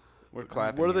 We're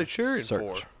clapping." What are they here." cheering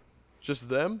Search. for? Just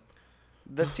them?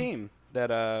 The team that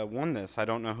won this. I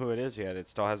don't know who it is yet. It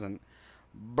still hasn't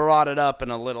brought it up in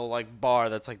a little like bar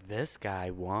that's like, this guy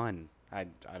won. I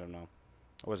don't know.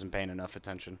 I wasn't paying enough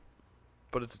attention.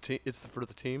 But it's a team. It's for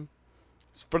the team.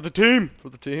 It's for the team. For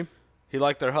the team. He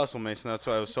liked their hustle, Mason. That's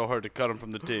why it was so hard to cut him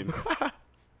from the team.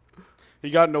 He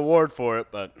got an award for it,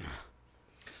 but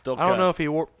still. I don't know if he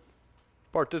wore...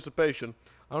 Participation.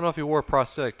 I don't know if he wore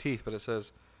prosthetic teeth, but it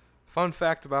says, fun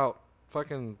fact about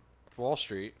fucking Wall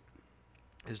Street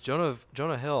is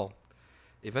Jonah Hill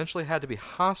eventually had to be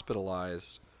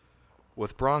hospitalized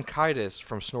with bronchitis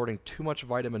from snorting too much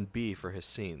vitamin B for his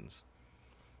scenes.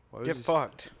 Why was, Get he,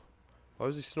 fucked. why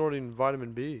was he snorting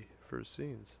vitamin B for his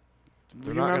scenes? You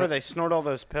They're not remember gonna- they snort all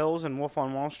those pills in Wolf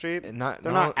on Wall Street? And not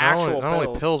They're not, not actual not only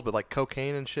pills. pills, but like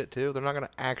cocaine and shit too. They're not gonna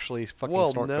actually fucking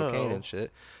Well, snort no. cocaine and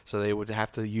shit. So they would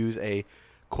have to use a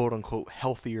quote unquote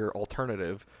healthier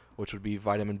alternative, which would be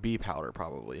vitamin B powder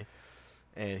probably.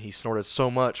 And he snorted so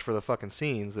much for the fucking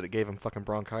scenes that it gave him fucking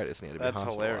bronchitis and he had to That's be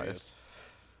hospitalized.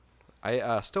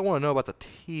 hilarious. I still want to know about the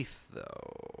teeth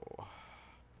though.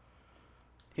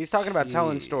 He's talking about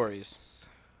telling Jeez. stories.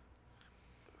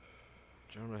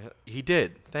 Jonah Hill. He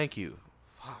did. Thank you.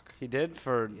 Fuck. He did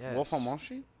for Yes. Wolf on Wall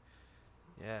Street?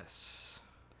 Yes.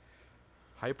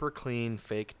 Hyper clean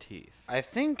fake teeth. I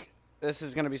think this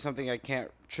is going to be something I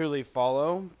can't truly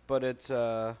follow, but it's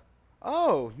oh,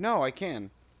 no, I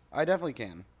can. I definitely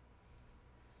can.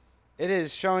 It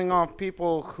is showing off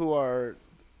people who are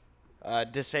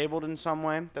disabled in some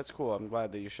way. That's cool. I'm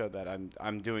glad that you showed that.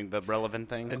 I'm doing the relevant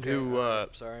thing. And who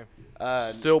sorry.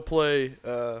 still play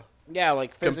Yeah,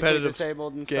 like physically competitive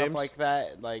disabled and games? stuff like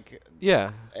that, like,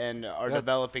 Yeah. and are That-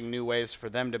 developing new ways for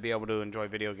them to be able to enjoy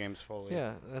video games fully.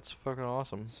 Yeah, that's fucking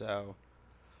awesome. So,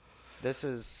 this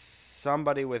is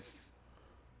somebody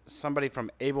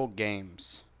from Able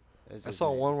Games. is I his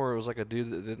saw name. one where it was like a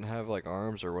dude that didn't have like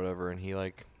arms or whatever, and he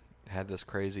like had this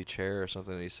crazy chair or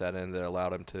something that he sat in that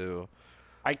allowed him to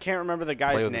I can't remember the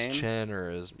play guy's with name. his chin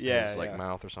or his Yeah, like yeah.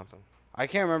 mouth or something. I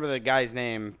can't remember the guy's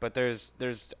name, but there's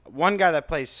one guy that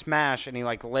plays Smash, and he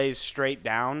like lays straight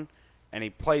down, and he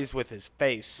plays with his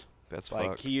face. That's Like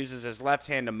fucked. he uses his left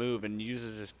hand to move and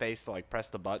uses his face to like press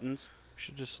the buttons. We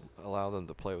should just allow them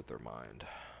to play with their mind.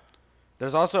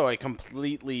 There's also a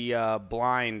completely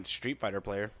blind Street Fighter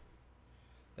player.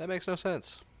 That makes no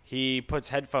sense. He puts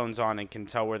headphones on and can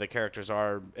tell where the characters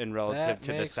are in relative That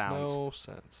to the makes sounds. no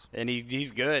sense. And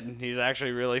he's good. He's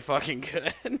actually really fucking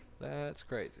good. That's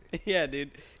crazy. Yeah,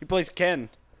 dude. He plays Ken.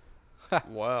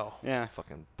 wow. Yeah.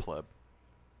 Fucking pleb.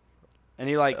 And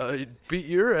he like He beat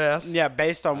your ass. yeah,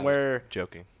 based on where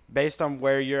Joking.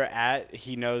 you're at,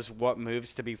 he knows what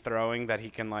moves to be throwing that he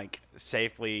can like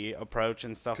safely approach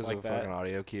and stuff Because like of that. fucking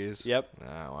audio cues. Yep.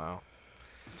 Ah, wow.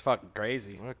 It's fucking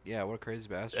crazy. What a crazy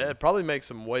bastard. Yeah, it probably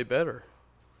makes him way better.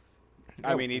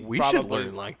 I mean, he'd we probably, should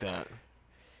learn like that.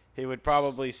 he would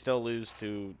probably still lose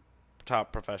to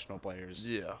top professional players.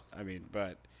 Yeah. I mean,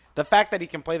 but the fact that he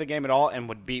can play the game at all and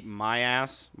would beat my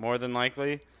ass more than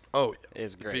likely Oh, yeah.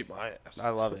 is He great. beat my ass. I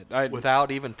love it.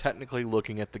 Without even technically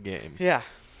looking at the game. Yeah.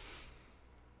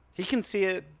 He can see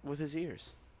it with his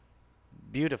ears.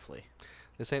 Beautifully.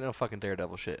 This ain't no fucking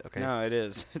Daredevil shit, okay? No, it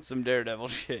is. It's some Daredevil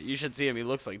shit. You should see him. He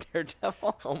looks like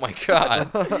Daredevil. Oh my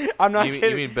god. I'm not you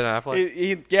kidding. mean Ben Affleck?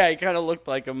 He kind of looked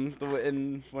like him.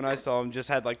 And when I saw him, just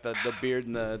had like the beard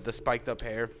and the spiked up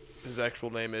hair. His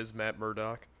actual name is Matt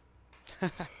Murdock.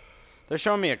 They're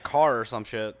showing me a car or some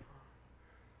shit.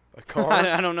 A car?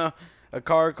 I don't know. A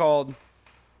car called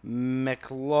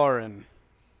McLaurin.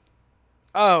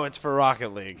 Oh, it's for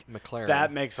Rocket League. McLaren.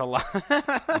 That makes a lot.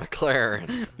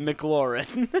 McLaren.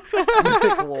 McLaurin.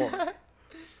 McLaurin.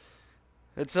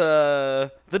 It's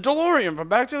the DeLorean from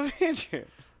Back to the Future.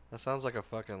 That sounds like a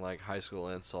fucking like high school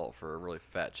insult for a really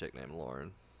fat chick named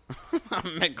Lauren.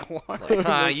 McLaurin.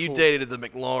 Like, you dated the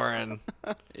McLaurin.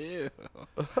 Ew.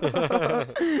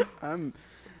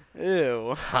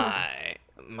 Ew. Hi,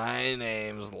 my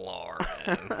name's Lauren.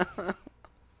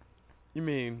 You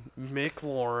mean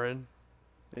McLaurin?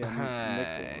 Yeah,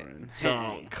 Hi, McLaurin.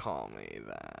 don't call me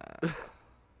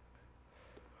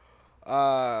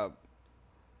that.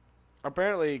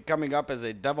 Apparently coming up as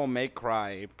a Devil May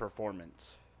Cry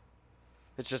performance.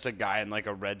 It's just a guy in like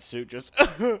a red suit just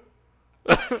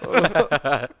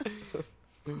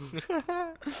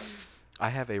I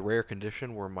have a rare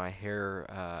condition where my hair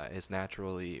is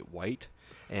naturally white,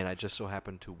 and I just so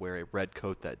happened to wear a red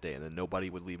coat that day, and then nobody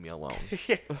would leave me alone.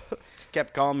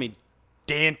 kept calling me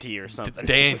Dante or something.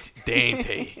 Dainty.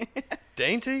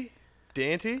 Dainty?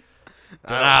 Dante?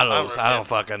 Donatos. I don't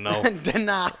fucking know.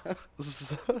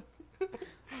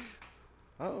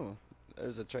 Oh,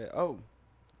 there's a trailer. Oh,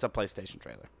 it's a PlayStation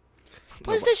trailer.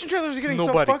 PlayStation trailers are getting so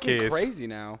Nobody fucking cares. crazy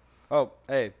now. Oh,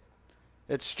 hey.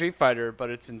 It's Street Fighter, but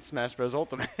it's in Smash Bros.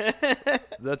 Ultimate.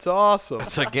 That's awesome.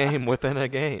 It's a game within a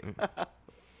game.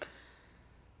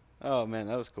 Oh, man,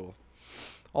 that was cool.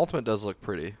 Ultimate does look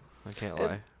pretty. I can't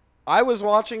lie. I was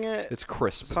watching it. It's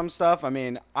crisp. Some stuff. I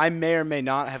mean, I may or may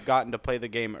not have gotten to play the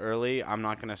game early. I'm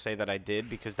not going to say that I did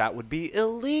because that would be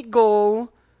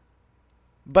illegal.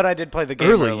 But I did play the game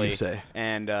early. You say?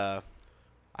 And I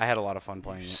had a lot of fun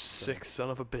playing You it. sick son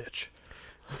of a bitch.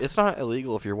 It's not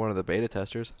illegal if you're one of the beta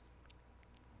testers.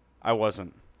 I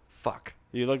wasn't. Fuck.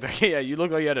 You looked like you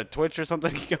looked like you had a Twitch or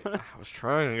something going on. I was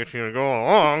trying to get you to go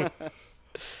along.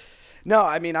 No,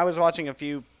 I mean I was watching a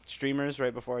few streamers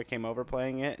right before I came over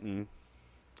playing it, and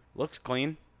looks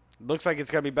clean. Looks like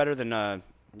it's gonna be better than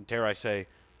dare I say,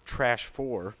 Trash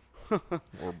 4. Or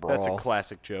Brawl. That's a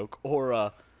classic joke.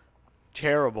 Or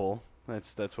Terrible.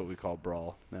 That's what we call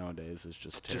Brawl nowadays. It's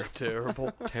just terrible. Just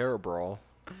terrible. Terror Brawl.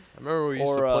 I remember we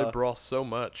used to play Brawl so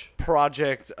much.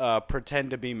 Project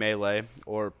Pretend to be Melee,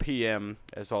 or PM,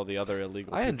 as all the other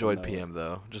illegal. I people enjoyed know it. PM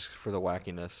though, just for the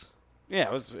wackiness. Yeah,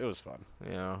 it was fun.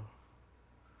 You know,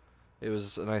 it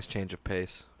was a nice change of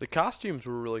pace. The costumes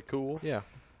were really cool. Yeah,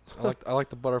 I like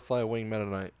the butterfly wing Meta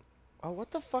Knight. Oh,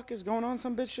 what the fuck is going on?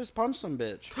 Some bitch just punched some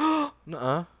bitch.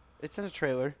 Nuh-uh. It's in a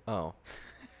trailer. Oh.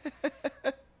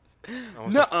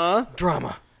 Nuh-uh.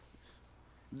 Drama.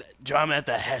 Drama at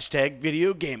the hashtag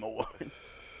Video Game Awards. And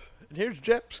here's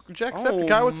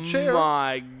Jacksepticeye with the chair. Oh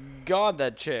my god,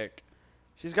 that chick.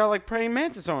 She's got like praying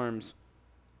mantis arms.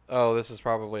 Oh, this is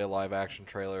probably a live action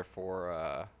trailer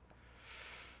for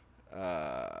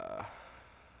Oh.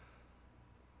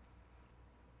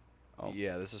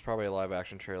 Yeah, this is probably a live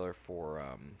action trailer for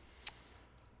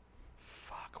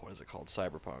fuck, what is it called?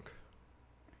 Cyberpunk.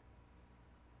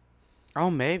 Oh,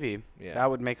 maybe. Yeah. That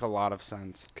would make a lot of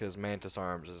sense. Because Mantis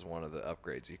Arms is one of the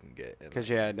upgrades you can get. Because,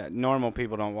 yeah, normal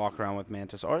people don't walk around with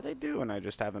mantis. Or they do, and I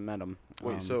just haven't met them.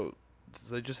 Wait, so does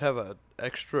they just have an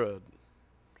extra,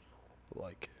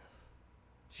 like...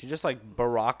 She just, like,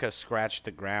 Baraka scratched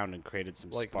the ground and created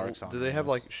some sparks on Do they have,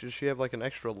 those. like... Does she have, like, an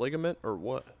extra ligament or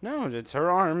what? No, it's her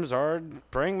arms are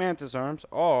praying mantis arms.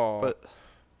 Oh. But...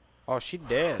 Oh, she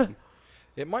dead.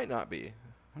 It might not be.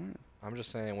 I'm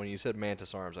just saying, when you said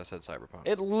Mantis Arms, I said Cyberpunk.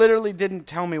 It literally didn't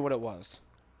tell me what it was.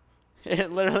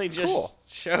 It literally just Cool.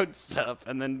 showed stuff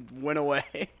and then went away.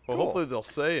 Well, Cool. hopefully they'll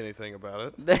say anything about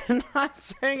it. They're not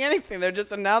saying anything. They're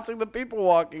just announcing the people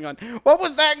walking on. What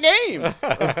was that game?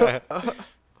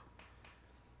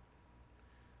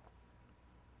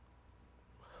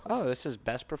 Oh, this is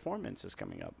best performance is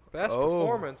coming up. Best Oh,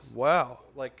 performance? Wow.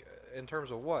 Like, in terms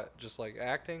of what? Just, like,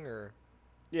 acting, or?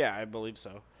 Yeah, I believe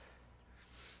so.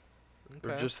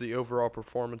 Or just the overall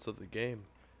performance of the game.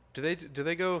 Do they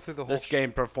go through the whole... This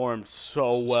game performed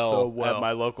so well at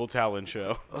my local talent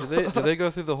show. do they go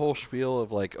through the whole spiel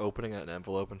of, like, opening an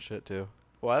envelope and shit, too?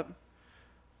 What?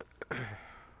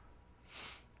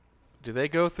 Do they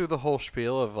go through the whole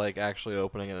spiel of, like, actually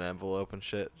opening an envelope and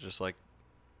shit? Just, like,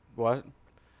 What?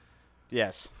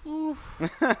 Yes.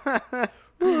 I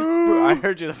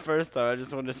heard you the first time. I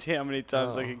just wanted to see how many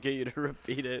times I Oh. could get you to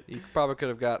repeat it. You probably could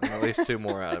have gotten at least 2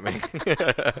 more out of me.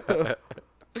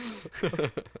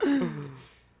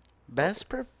 Best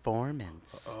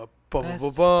performance. Bum.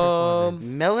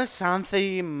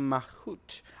 Melisandre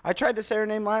Mahout. I tried to say her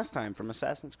name last time from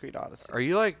Assassin's Creed Odyssey. Are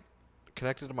you like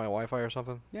connected to my Wi-Fi or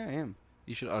something? Yeah, I am.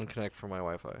 You should unconnect from my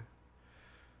Wi-Fi.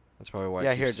 That's probably why.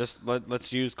 Yeah, it here, keeps- just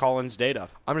let's use Colin's data.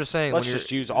 I'm just saying. Let's when you're,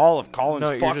 just use all of Colin's No,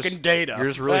 you're fucking just- data. you're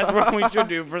just really- That's what we should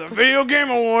do for the Video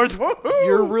Game Awards. Woohoo!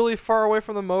 you're really far away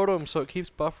from the modem, so it keeps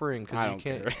buffering I because you don't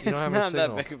can't. care. You don't It's have not a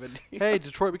signal. that big of a deal. Hey,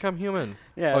 Detroit Become Human.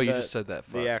 Yeah, oh, you the- just said that.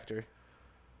 Fuck. The actor.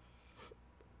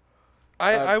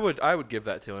 I would give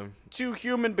that to him. Two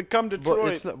human become Detroit.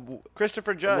 But it's not.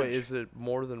 Christopher Judge. Wait, is it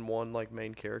more than one like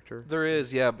main character? There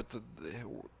is, yeah, but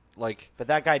like, but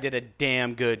that guy did a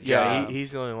damn good yeah, job.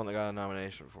 he's the only one that got a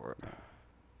nomination for it.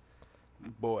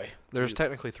 Boy. There's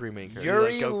technically 3 main characters.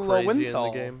 Yuri Did he like go crazy in the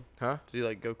Lowenthal. game? Huh? Did he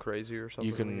like go crazy or something?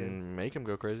 You in the game? can make him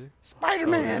go crazy.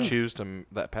 Spider-Man. You choose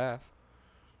that path.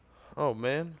 Oh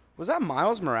man. Was that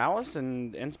Miles Morales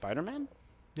in Spider-Man?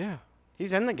 Yeah.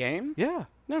 He's in the game? Yeah.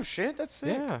 No shit, that's sick.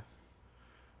 Yeah.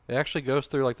 It actually goes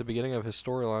through like the beginning of his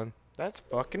storyline. That's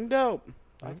fucking dope.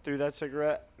 I threw that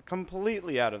cigarette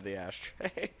completely out of the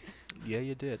ashtray. Yeah,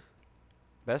 you did.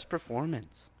 Best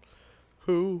performance.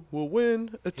 Who will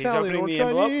win, Italian opening or the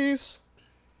envelope? Chinese?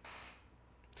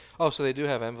 Oh, so they do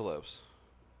have envelopes.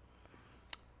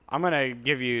 I'm going to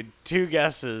give you 2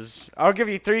 guesses. I'll give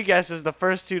you 3 guesses. The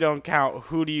first 2 don't count.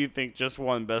 Who do you think just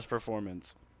won best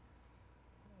performance?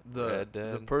 The Red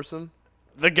Dead. the person.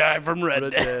 The guy from Red,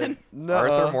 Dead. No.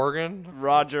 Arthur Morgan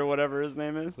Roger, whatever his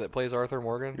name is. that plays Arthur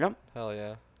Morgan. Yep. Hell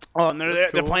yeah. Oh, and they're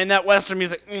That's they're cool. playing that Western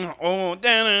music. Oh,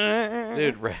 da-na-na.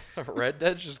 Dude, Red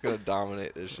Dead's just gonna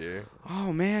dominate this year.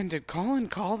 Oh man, did Colin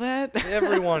call that?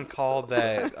 Everyone called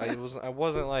that. I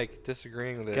wasn't like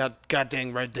disagreeing with it. God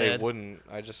dang Red They Dead. wouldn't.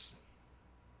 I just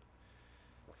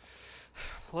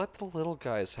let the little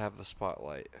guys have the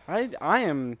spotlight. I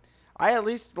at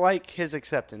least like his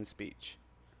acceptance speech.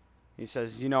 He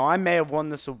says, I may have won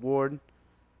this award,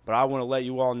 but I want to let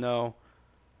you all know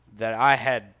that I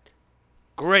had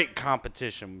great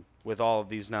competition with all of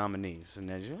these nominees. And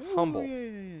as humble.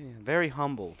 Yeah. Very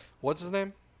humble. What's his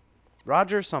name?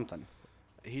 Roger something.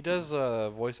 He does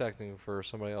voice acting for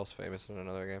somebody else famous in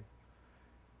another game,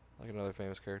 like another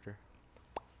famous character.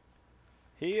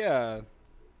 He has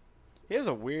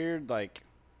a weird, like,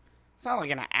 it's not like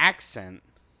an accent,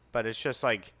 but it's just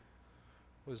like,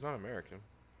 Well, he's not American.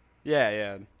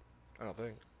 yeah. I don't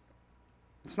think.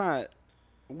 It's not,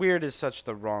 weird is such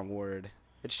the wrong word.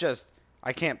 It's just,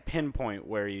 I can't pinpoint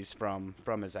where he's from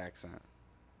his accent.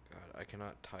 God, I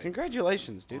cannot type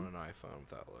Congratulations, dude. on an iPhone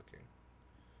without looking.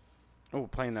 Oh,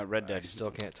 playing that Red I Dead.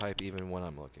 still can't type even when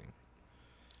I'm looking.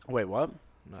 Wait, what?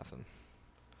 Nothing.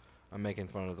 I'm making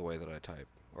fun of the way that I type,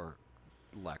 or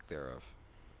lack thereof.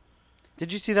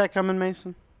 Did you see that coming,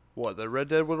 Mason? What? That Red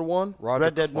Dead would have won? Roger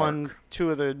Red Dead Clark. won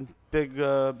 2 of the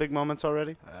big moments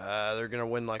already. They're gonna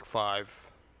win like 5.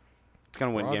 It's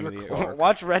gonna win Game Roger of the Year. Clark.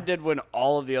 Watch Red Dead win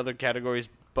all of the other categories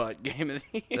but Game of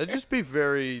the Year. That'd just be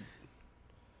very.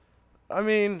 I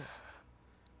mean,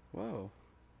 Whoa.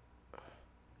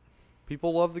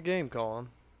 people love the game, Colin.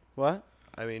 What?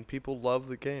 I mean, people love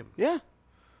the game. Yeah.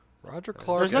 Roger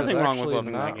Clark There's nothing has wrong with actually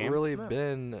loving that not game. really No.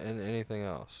 been in anything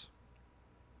else,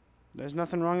 There's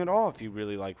nothing wrong at all if you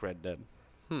really like Red Dead.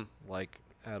 like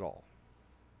at all.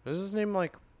 Is his name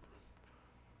like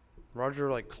Roger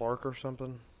like Clark or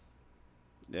something?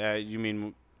 Yeah, you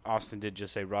mean Austin did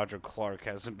just say Roger Clark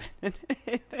hasn't been in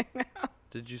anything.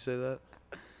 Did you say that?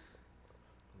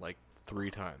 Like 3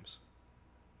 times.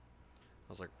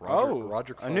 I was like, Roger, Oh,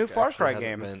 Roger a Clark new Far actually Cry hasn't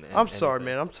game. been in I'm sorry,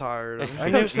 anything. man. I'm tired. A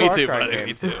new Me Far too, Cry buddy. game.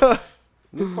 Me too.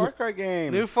 New Far Cry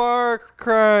game. New Far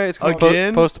Cry. It's called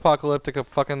Again? post-apocalyptic. A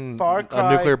fucking Far a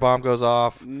Cry. nuclear bomb goes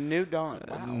off. New Dawn.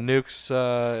 Wow. Nukes.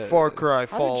 Far Cry How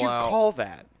Fallout. did you call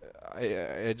that?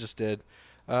 I just did.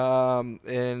 And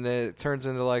it turns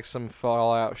into like some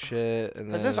Fallout shit.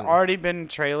 And Has then, this already been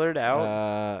trailered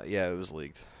out? Yeah, it was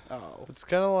leaked. Oh. It's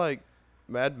kind of like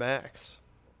Mad Max.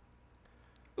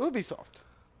 Ubisoft.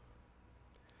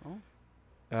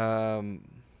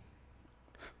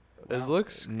 It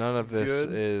looks. None of this good.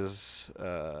 is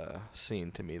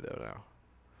seen to me though now.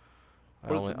 I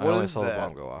What- only what is saw the that?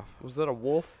 bomb go off. Was that a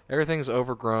wolf? Everything's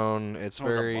overgrown. It's That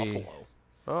was a very. buffalo.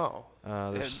 Oh.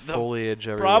 There's The- foliage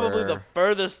everywhere. Probably the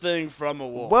furthest thing from a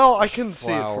wolf. Well, I can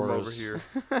see it from over Flowers. here.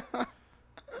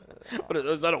 What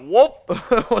is that, a wolf?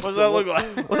 What does that look like?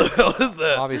 What the hell is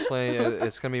that? Obviously,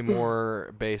 it's gonna be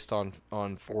more based on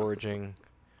foraging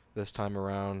this time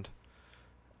around.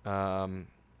 A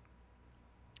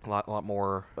lot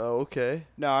more. Oh, okay.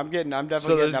 No, I'm So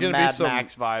definitely there's getting a gonna be Mad some-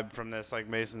 Max vibe from this, like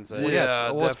Mason said. Well, Yeah,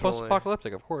 yes. Well, it's definitely.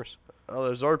 post-apocalyptic, of course. Oh,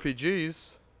 there's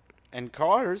RPGs. And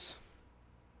Cars.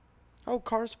 Oh,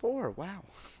 Cars 4. Wow.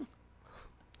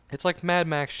 It's like Mad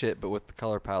Max shit, but with the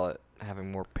color palette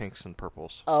having more pinks and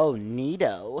purples. Oh,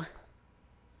 neato.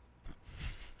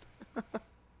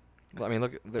 I mean,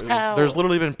 look, Pow. there's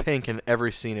literally been pink in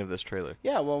every scene of this trailer.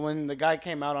 Yeah, well, when the guy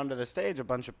came out onto the stage, a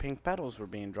bunch of pink petals were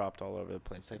being dropped all over the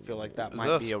place. I feel like that Is might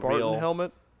that a be Spartan a real.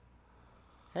 helmet?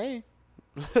 Hey,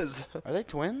 are they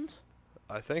twins?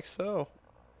 I think so.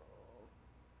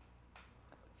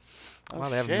 Oh, Wow,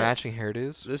 they have shit. matching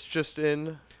hairdos. This just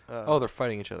in. Oh, they're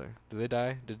fighting each other. Did they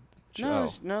die?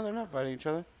 No, no, they're not fighting each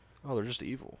other. Oh, they're just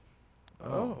evil.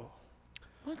 Oh.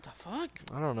 What the fuck?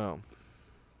 I don't know.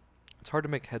 It's hard to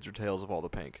make heads or tails of all the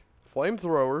pink.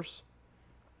 Flamethrowers.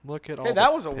 Look at all. Hey, the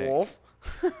that was a pink. wolf.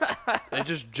 They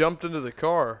just jumped into the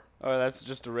car. Oh, that's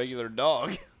just a regular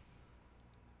dog.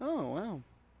 Oh wow.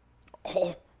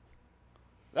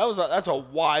 Oh, that's a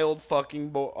wild fucking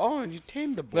boy. Oh, and you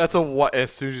tamed the boy. That's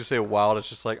as soon as you say wild, it's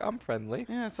just like I'm friendly.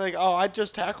 Yeah, it's like, oh, I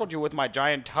just tackled you with my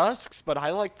giant tusks, but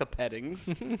I like the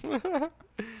pettings.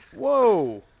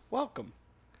 Whoa. Welcome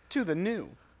to the new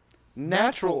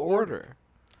Natural order.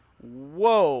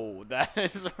 Whoa, that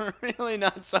is really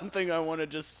not something I want to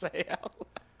just say out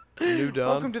loud. New Dawn.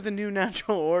 Welcome to the new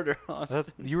natural order, Austin.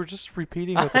 You were just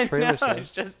repeating what the I trailer know, said.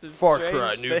 it's just a Far strange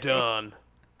Cry New thing. Dawn.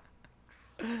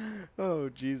 Oh,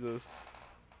 Jesus.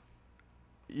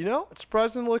 You know, it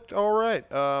surprisingly looked all right.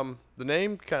 The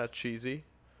name kind of cheesy.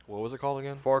 What was it called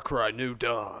again? Far Cry New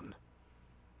Dawn.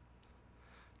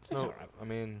 It's No, all right. I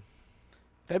mean,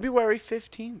 February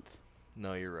 15th.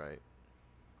 no, you're right.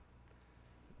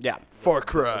 Yeah. Far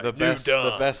Cry The New best, Dawn.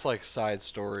 the best like side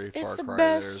story It's Far the Cry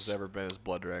best. there's ever been is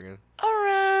Blood Dragon.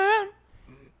 Alright.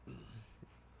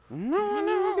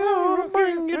 Gonna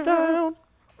bring you down.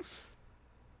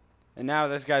 And now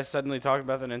this guy's suddenly talking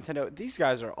about the Nintendo. These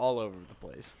guys are all over the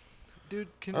place. Dude,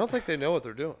 I don't think they know what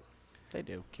they're doing. They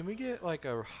do. can we get like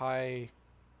a high?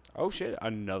 Oh, shit.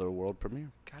 Another world premiere.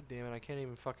 God damn it! I can't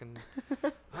even fucking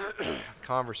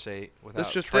conversate without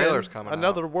This just trailers in, coming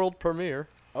another out. world premiere.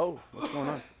 Oh, what's going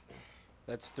on?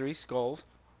 That's 3 skulls.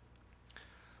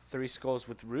 3 skulls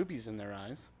with rubies in their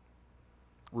eyes.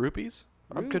 Rupees?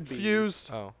 I'm Rubies. confused.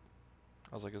 Oh,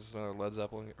 I was like, is this another Led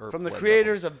Zeppelin? Or From the Led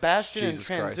creators of Bastion Jesus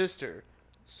and Christ. Transistor.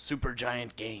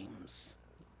 Supergiant Games.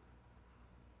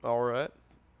 All right.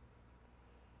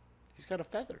 He's got a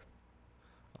feather. Zeppelin.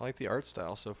 I like the art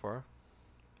style so far.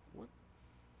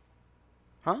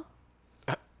 Huh?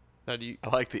 Now do you? I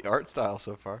like the art style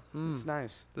so far. It's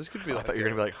nice. This could be I like. thought you were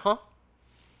gonna be like, huh?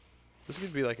 This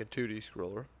could be like a 2D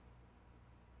scroller.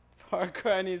 Far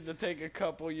Cry needs to take a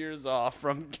couple years off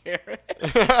from Garrett.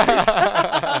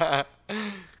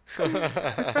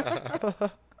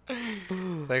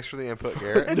 Thanks for the input,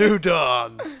 Garrett. New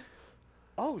Dawn.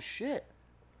 Oh, shit.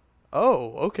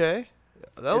 Oh, okay.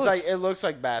 That It looks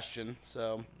like Bastion,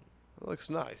 so. looks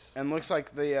nice. And looks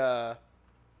like the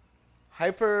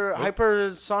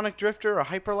Hypersonic Drifter or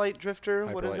Hyperlight Drifter.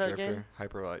 What is Hyperlight that Drifter. game?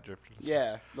 Hyperlight Drifter.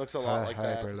 Yeah, looks a lot like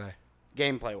that. Hyperlight.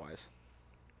 Gameplay wise.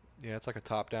 Yeah, it's like a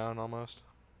top-down almost.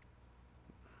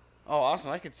 Oh,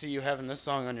 awesome. I could see you having this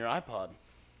song on your iPod.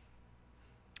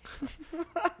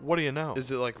 What do you know? Is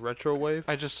it like retro wave?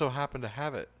 I just so happen to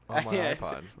have it on my Yeah,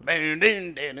 iPod.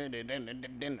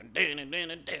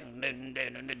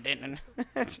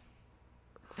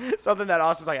 Something that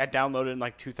Austin's like, I downloaded in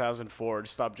like 2004.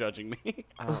 Just stop judging me.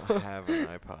 I don't have an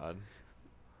iPod.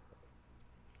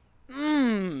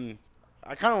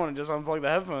 I kind of want to just unplug the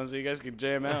headphones so you guys can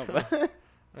jam out. But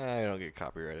I don't get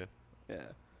copyrighted. yeah.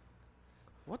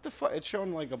 What the fuck? It's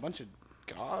showing like a bunch of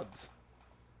gods.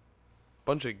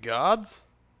 Bunch of gods?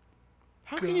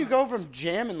 How can you go from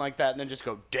jamming like that and then just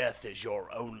go, death is your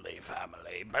only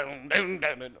family?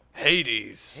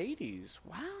 Hades. Hades.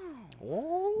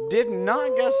 Wow. Did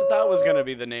not guess that was going to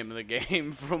be the name of the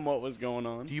game from what was going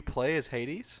on. Do you play as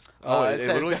Hades? It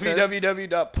says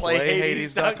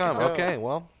www.playhades.com. Okay,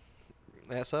 well,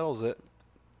 that settles it.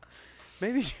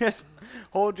 Maybe just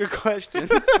hold your questions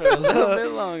for a little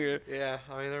bit longer. Yeah,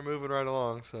 I mean, they're moving right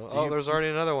along. So, there's already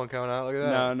another one coming out. Look at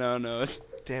that. No.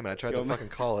 Damn it, I tried go, to man. fucking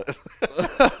call it.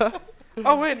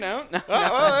 Oh, wait, no.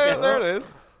 There it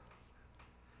is.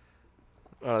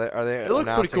 Are they It looked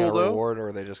pretty announcing cool, a though. reward, or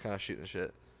are they just kind of shooting the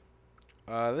shit?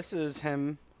 This is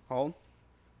him. Hold.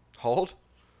 Hold?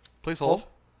 Please hold.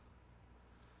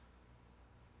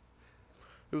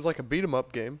 It was like a beat 'em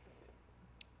up game.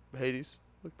 Hades.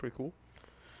 Looked pretty cool.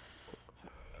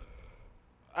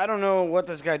 I don't know what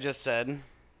this guy just said,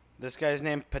 This guy's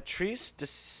named Patrice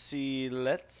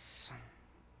Desilets.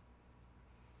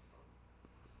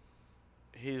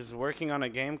 He's working on a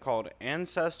game called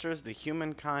Ancestors: The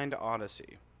Humankind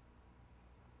Odyssey.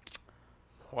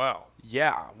 Wow.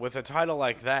 Yeah, with a title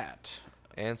like that.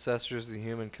 Ancestors: The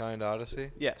Humankind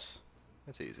Odyssey. Yes.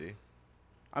 That's easy.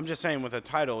 I'm just saying with a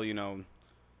title, you know,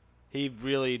 he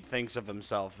really thinks of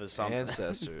himself as something.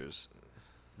 Ancestors: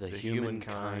 The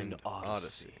Humankind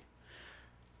Odyssey.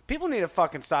 People need to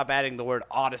fucking stop adding the word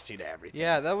Odyssey to everything.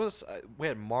 Yeah, that was. We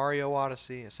had Mario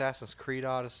Odyssey, Assassin's Creed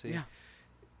Odyssey.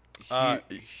 Yeah.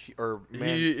 He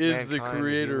is the Mankind,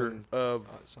 creator Human- of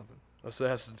something.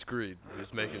 Assassin's Creed.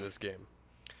 Who's making this game?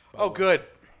 Oh, good.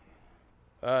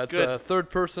 It's Good. a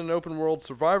third-person open-world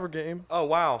survivor game. Oh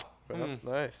wow.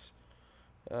 Nice.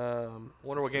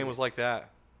 Wonder what game was like that.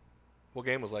 What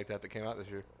game was like that came out this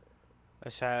year?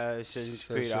 Assassin's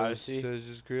Creed Odyssey.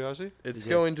 Assassin's Creed Odyssey. It's Yeah.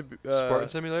 going to be, Spartan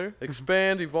Simulator.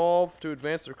 expand, evolve to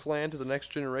advance their clan to the next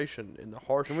generation in the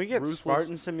harsh, Can we get ruthless...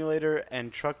 Spartan Simulator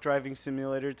and Truck Driving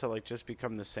Simulator to like just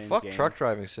become the same Fuck game? Truck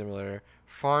Driving Simulator.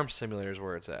 Farm Simulator is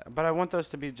where it's at. But I want those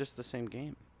to be just the same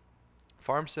game.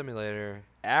 Farm Simulator.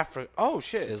 Oh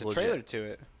shit! Is It's a legit. trailer to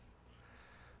it.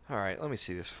 All right, let me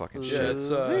see this fucking Yeah, shit. it's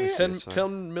Yeah.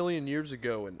 10 million years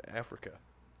ago in Africa.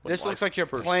 when This life looks like you're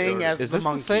first playing started. as Is the this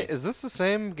monkey. the same? Is this the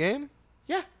same game?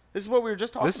 Yeah, this is what we were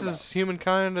just talking This about. is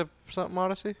Humankind of something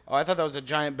Odyssey. Oh, I thought that was a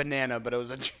giant banana, but it was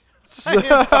a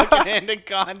giant fucking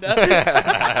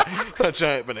anaconda. A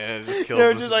giant banana just kills. They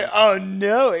were just like, oh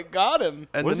no, it got him.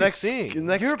 And What the is he next, seeing? the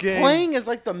next You're game, playing as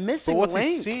like the missing But what's link.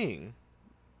 he seeing?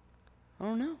 I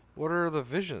don't know. What are the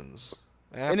visions?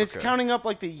 And it's Africa. counting up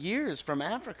like the years from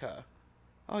Africa.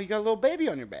 Oh, you got a little baby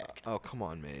on your back. Oh come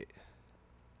on, mate.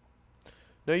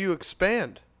 No, you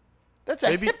expand. That's a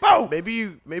Maybe hippo.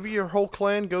 maybe your whole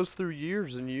clan goes through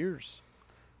years and years.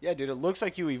 Yeah, dude, it looks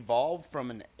like you evolved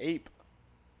from an ape.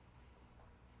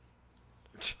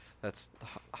 That's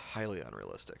highly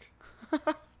unrealistic.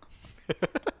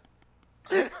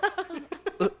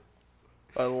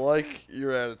 I like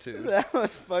your attitude. That was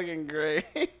fucking great.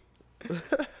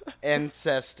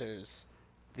 Ancestors.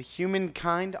 The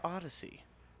Humankind Odyssey.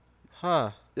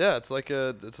 Huh? Yeah, it's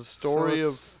a story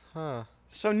of Huh?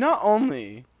 So not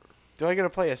only do I get to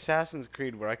play Assassin's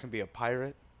Creed where I can be a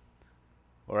pirate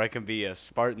or I can be a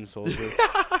Spartan soldier,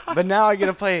 but now I get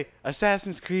to play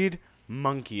Assassin's Creed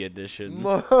Monkey Edition.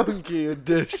 Monkey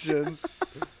Edition.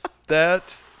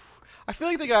 That I feel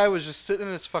like the guy was just sitting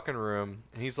in his fucking room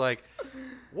and he's like,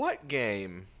 "What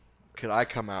game could I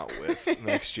come out with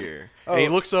next year?" And he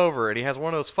looks over and he has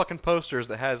one of those fucking posters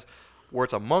that has where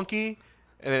it's a monkey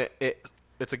and then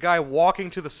it's a guy walking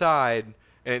to the side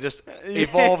and it just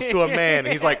evolves to a man. And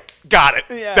he's like, "Got it.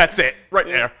 Yeah. That's it. Right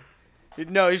there."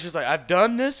 No, he's just like, I've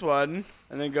done this one,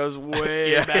 and then goes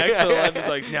way Yeah. back to the left. He's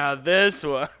like, now this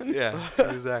one. Yeah,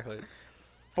 exactly.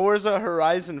 Forza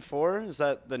Horizon 4? Is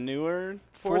that the newer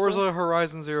Forza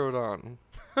Horizon Zero Dawn.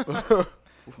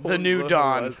 The new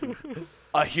Dawn.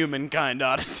 A Humankind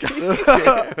Odyssey.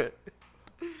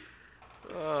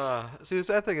 See, the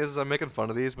sad thing is I'm making fun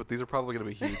of these, but these are probably going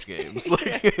to be huge games.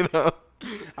 Like, you know.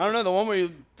 I don't know, the one where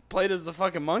you played as the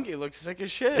fucking monkey looks sick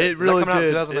as shit. it really coming out in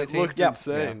did. 2019? It looked Yeah.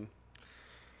 insane.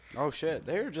 Oh shit,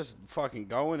 they're just fucking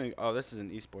going. And, oh, this is an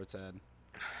esports ad.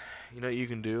 You know what you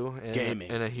can do in, Gaming.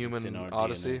 in a It's human in our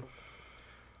odyssey? DNA.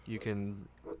 You can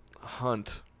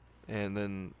hunt and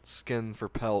then skin for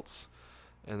pelts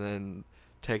and then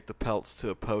take the pelts to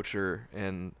a poacher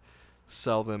and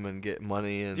sell them and get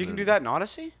money. And You can then- do that in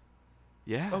Odyssey?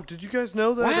 Yeah. Oh, did you guys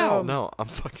know that? Wow. No, I'm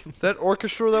fucking, That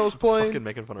orchestra that was playing. fucking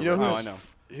making fun of You know Ryan. Oh, who's,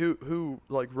 I know. who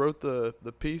like wrote the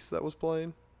piece that was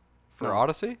playing? For No.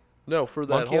 Odyssey? No, for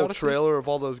that Monkey whole Odyssey? trailer of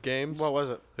all those games. What was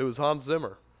it? It was Hans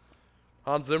Zimmer.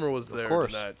 Hans Zimmer was there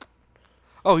course. tonight.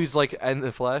 Oh, he's like in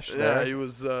the flesh? Yeah, there? he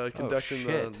was conducting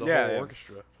the shit. whole Yeah, yeah.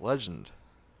 orchestra. Legend.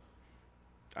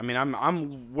 I mean,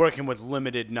 I'm working with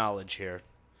limited knowledge here.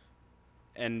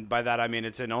 And by that I mean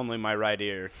it's in only my right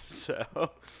ear. So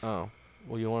Oh.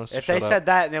 Well, you want us to if they shut said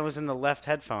that and it was in the left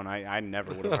headphone, I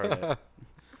never would have heard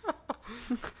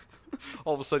it.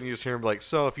 all of a sudden you just hear him like,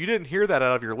 "So if you didn't hear that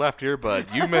out of your left ear, bud,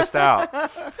 you missed out."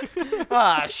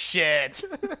 Ah, shit.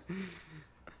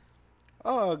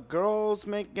 Oh, girls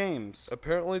make games.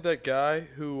 Apparently, that guy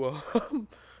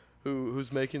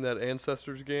who's making that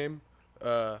Ancestors game,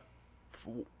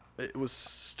 it was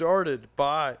started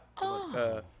by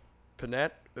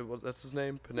Panat. That's his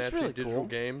name. That's Panache really Digital cool.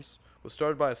 Games was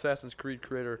started by Assassin's Creed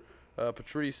creator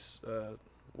Patrice,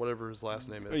 whatever his last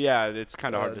name is. Yeah, it's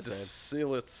kind of hard to say.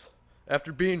 Desilets,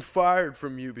 after being fired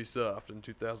from Ubisoft in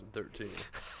 2013.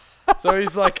 So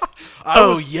he's like,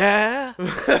 yeah?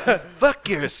 Fuck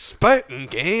your Spartan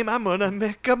game. I'm gonna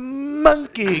make a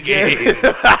monkey game.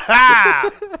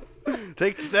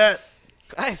 take that.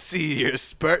 I see your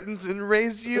Spartans and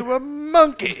raise you a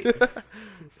monkey.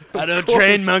 I don't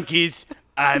train monkeys.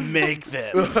 I make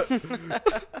them.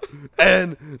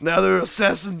 And now they're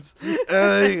assassins.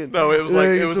 No, it was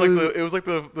like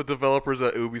the developers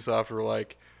at Ubisoft were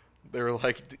like, they were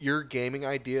like, your gaming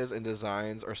ideas and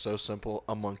designs are so simple,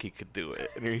 a monkey could do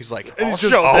it. And he's like, I'll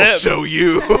show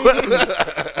you.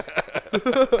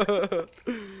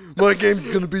 My game's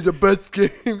gonna be the best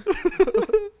game.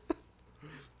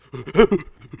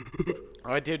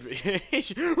 I did.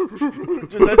 Just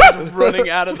as he's running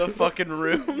out of the fucking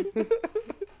room.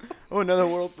 Oh, another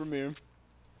world premiere.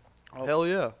 Hell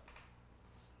yeah.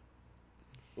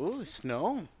 Ooh,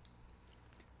 snow.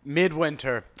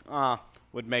 Midwinter.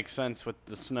 Would make sense with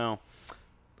the snow.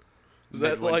 Is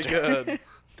that like a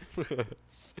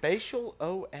Spatial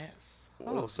OS?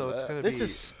 Oh, so it's gonna This be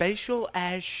is spatial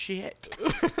as shit.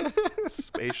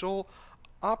 spatial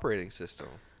operating system.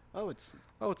 Oh, it's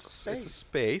Oh, it's a Space.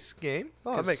 space game.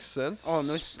 Oh, that makes sense. Oh,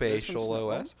 no, Spatial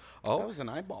OS. that Oh, was an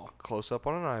eyeball. close up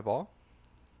on an eyeball.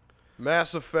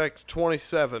 Mass Effect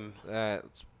 27.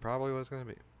 That's probably what it's gonna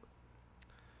be.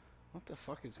 What the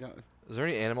fuck is going? Is there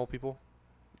any animal people?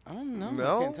 I don't know.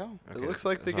 No. I can't tell. It Okay, looks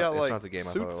like they it's got not- it's like not the game I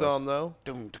thought it suits was. on though.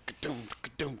 Dum, dum, dum,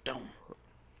 dum, dum.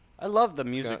 I love the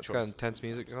music. It's got choices. intense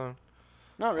music going.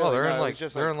 Not really. Oh, they're no, in it was like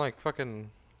just they're in like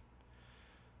fucking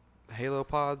Halo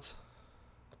pods.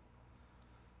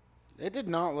 It did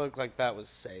not look like that was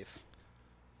safe.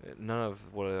 None of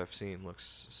what I've seen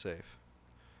looks safe.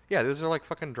 Yeah, those are like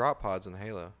fucking drop pods in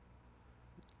Halo.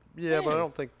 Yeah, but I Hey.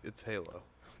 don't think it's Halo.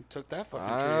 Took that fucking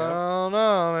I tree out. don't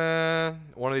know, man.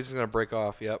 One of these is gonna break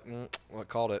off. Yep, I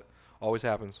called it. Always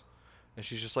happens. And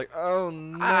she's just like, oh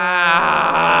no,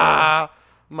 My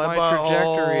my butthole.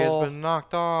 trajectory has been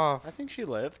knocked off. I think she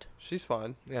lived. She's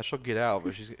fine. Yeah, she'll get out,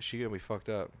 but she's gonna be fucked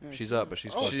up. Yeah, She's she- up, but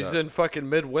she's fucked She's up. in fucking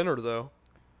midwinter though.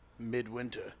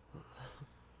 Midwinter.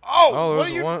 Oh, Oh, what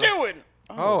there's are you one- doing?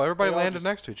 Oh, everybody they all landed just-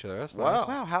 next to each other. That's Wow. nice.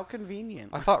 Wow, how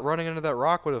convenient. I thought running into that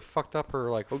rock would have fucked up her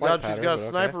like Oh flight god, she's pattern, got a but okay.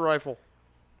 sniper rifle.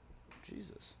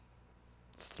 Jesus.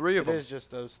 It's 3 of It them. is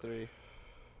just those three.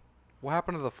 What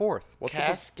happened to the fourth? What's up with-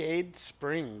 Cascade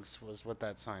Springs was what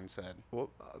that sign said. I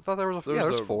thought there was a There's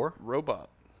there's a four. robot.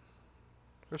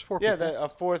 There's four Yeah, people. a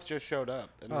fourth just showed up,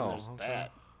 and then Oh, there's okay.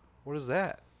 that. What is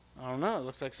that? I don't know. It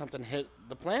looks like something hit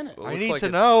the planet. It I looks need like to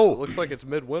it's- know. It looks like it's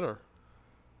midwinter.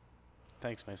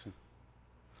 Thanks, Mason.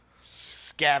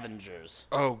 Scavengers.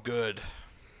 Oh, good.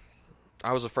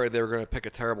 I was afraid they were going to pick a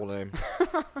terrible name.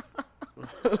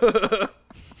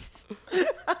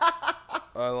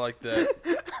 I like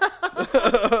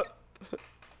that.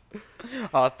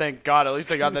 Oh, thank God. At least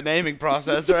they got the naming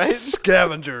process right.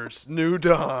 Scavengers, New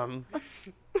Dawn.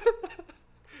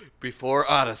 Before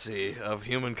Odyssey of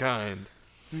Humankind.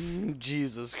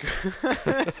 Jesus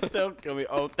Christ. Don't kill me.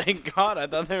 Oh, thank God. I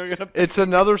thought they were going to. It's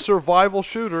another survival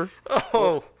shooter.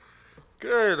 Oh,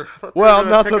 good. Well,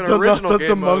 not that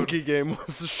the monkey game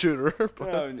was a shooter.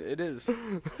 but- No, it is.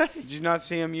 Did you not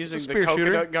see him using the spear coconut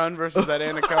shooter. gun versus that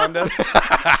anaconda?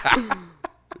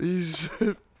 He's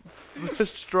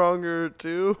stronger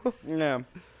too. Yeah.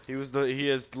 He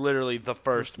is literally the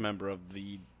first member of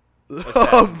the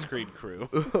Assassin's Creed crew.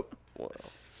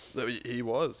 He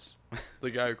was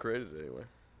the guy who created it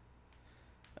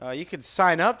anyway. You could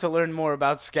sign up to learn more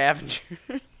about scavengers.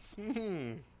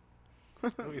 We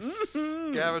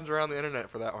scavenge around the internet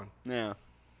for that one. Yeah.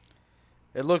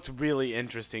 It looked really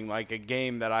interesting, like a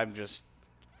game that I'm just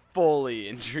fully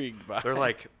intrigued by. They're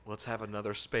like, let's have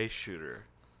another space shooter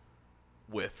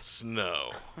with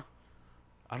snow.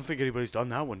 I don't think anybody's done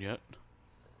that one yet.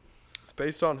 It's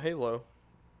based on Halo.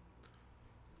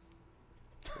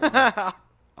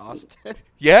 Austin.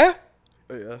 Yeah?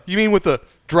 Yeah. You mean with the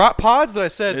drop pods that I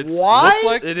said? It's, Why? looks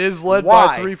like? It is led Why?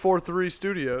 by 343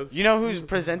 Studios. You know who's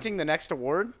presenting the next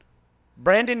award?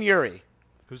 Brandon Urie,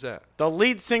 Who's that? the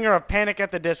lead singer of Panic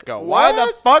at the Disco. Why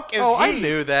the fuck is Oh, he? I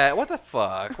knew that. What the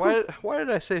fuck? Why did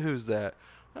I say who's that?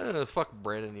 I don't know who the fuck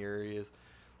Brandon Urie is.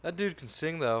 That dude can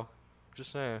sing, though.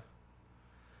 Just saying.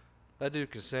 That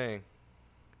dude can sing.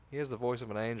 He has the voice of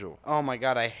an angel. Oh my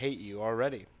God, I hate you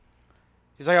already.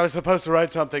 He's like, I was supposed to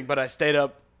write something, but I stayed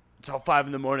up until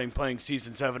 5 a.m. playing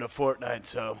Season 7 of Fortnite,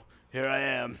 so here I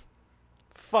am.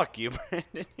 Fuck you,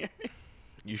 Brandon Urie.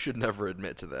 You should never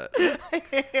admit to that.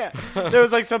 Yeah. There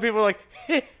was like some people were like,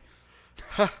 You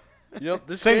know,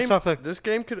 this Sing game, something. This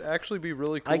game could actually be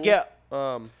really cool. I get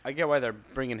Um, why they're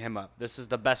bringing him up. This is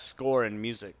the best score in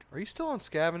music. Are you still on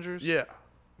Scavengers? yeah.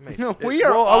 Mason. No, we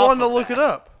are. Well, I off wanted to of look that. it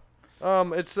up.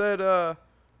 It said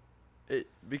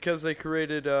because they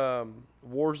created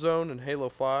Warzone and Halo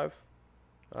 5,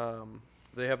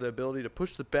 they have the ability to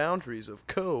push the boundaries of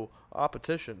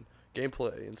co-opetition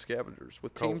gameplay and scavengers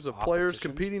with teams of players Co-opetition?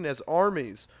 competing as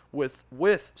armies with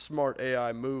smart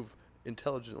AI move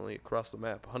intelligently across the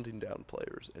map, hunting down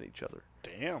players and each other.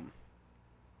 Damn.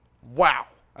 Wow,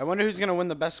 I wonder who's gonna win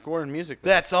the best score in music. Then.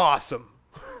 that's awesome.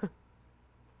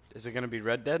 Is it gonna be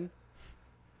Red Dead?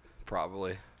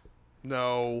 Probably.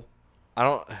 No, I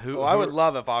don't. Who? Well, I who would are-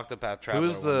 love if Octopath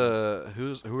Traveler.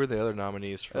 Who are the other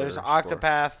nominees for? There's score?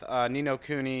 Octopath, Nino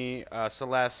Kuni,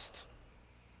 Celeste.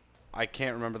 I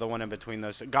can't remember the one in between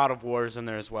those. God of War's in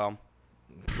there as well.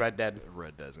 Red Dead.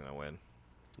 Red Dead's gonna win.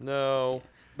 no.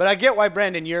 But I get why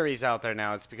Brandon Urie's out there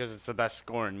now. It's because it's the best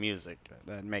score in music.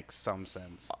 That makes some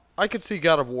sense. I could see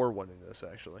God of War winning this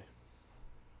actually.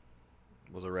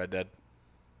 Was it Red Dead?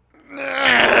 Was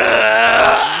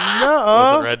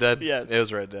No, it Red Dead? Yes. It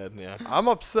was Red Dead. Yeah. I'm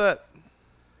upset.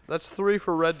 That's 3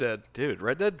 for Red Dead. Dude,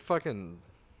 Red Dead fucking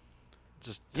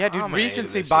just Yeah, dude, dominated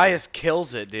recency this bias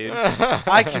kills it, dude.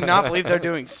 I cannot believe they're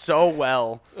doing so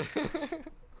well.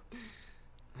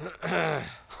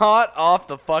 Hot off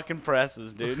the fucking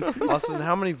presses, dude. Austin,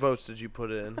 how many votes did you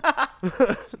put in? I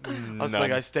was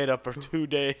like, I stayed up for 2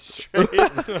 days straight.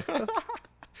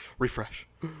 Refresh.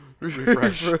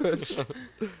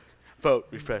 Vote,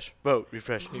 refresh, vote,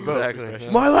 refresh, vote, Exactly. refresh.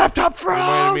 Yeah. My laptop Reminded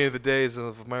froze. me of the days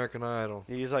of American Idol.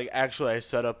 He's like, actually, I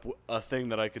set up a thing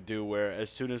that I could do where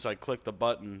as soon as I click the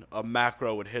button, a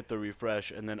macro would hit the refresh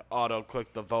and then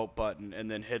auto-click the vote button and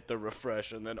then hit the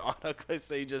refresh and then auto-click.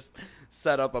 So you just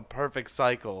set up a perfect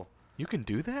cycle. You can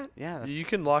do that? Yeah, that's, You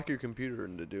can lock your computer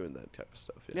into doing that type of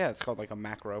stuff. yeah, it's called like a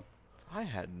macro. I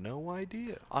had no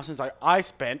idea. Austin's like, I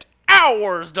spent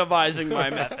hours devising my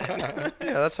method.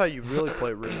 Yeah, that's how you really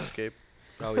play RuneScape.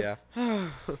 Oh yeah.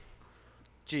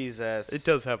 Jesus. It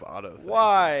does have auto. things in it,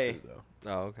 Why? too, though.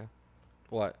 Oh okay.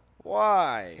 What?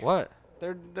 Why? What?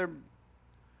 They're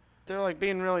like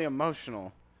being really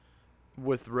emotional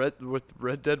With Red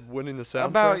Dead winning the soundtrack.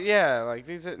 about like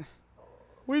these are,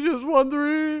 We just won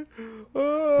 3.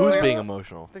 Who's being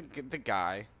emotional? the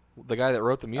guy. The guy that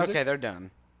wrote the music? Okay, they're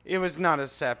done. It was not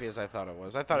as sappy as I thought it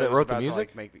was. I thought That it was wrote the about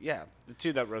music? to like make the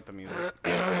two that wrote the music.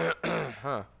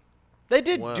 Huh. They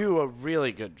did Wow. do a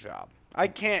really good job. I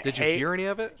can't. Did you hate, hear any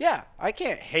of it? Yeah, I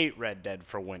can't hate Red Dead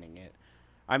for winning it.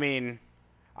 I mean,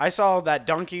 I saw that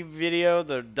Donkey video,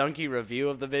 the Donkey review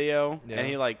of the video, Yeah. and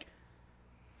he like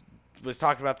was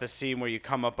talking about the scene where you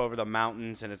come up over the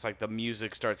mountains and it's like the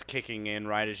music starts kicking in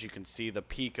right as you can see the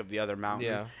peak of the other mountain.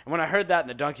 Yeah. And when I heard that in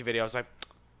the Donkey video, I was like,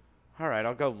 all right,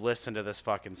 I'll go listen to this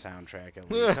fucking soundtrack at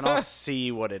least, and I'll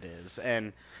see what it is.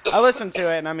 And I listened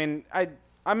to it, and I mean,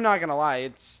 I'm not gonna lie,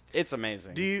 it's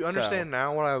amazing. Do you So- understand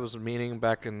now what I was meaning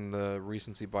back in the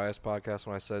recency bias podcast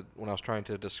when I was trying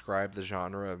to describe the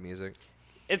genre of music?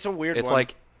 It's a weird It's one.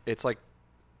 it's like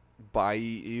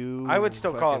Bayou. I would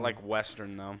still call it fucking like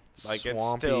Western though. Like it's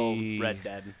swampy, still Red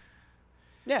Dead.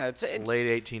 Yeah, it's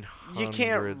late 1800s. you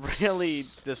can't really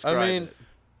describe mean, it.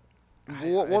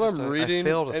 What I'm reading I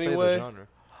fail to say anyway the genre.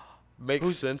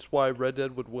 makes sense why Red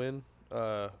Dead would win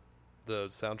the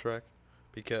soundtrack,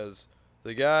 because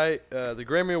the guy, the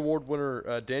Grammy Award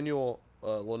winner Daniel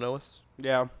Lanois,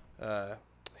 Yeah.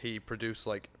 he produced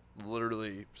like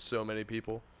literally so many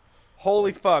people.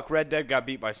 Holy fuck, Red Dead got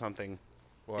beat by something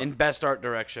What? in best art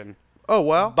direction Oh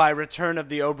wow! by Return of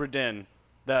the Obra Dinn,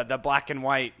 the black and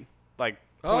white like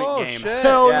point Oh, game. shit.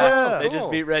 Hell yeah. They just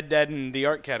Cool. beat Red Dead in the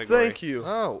art category. Thank you.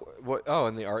 Oh, what? Oh,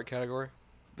 in the art category.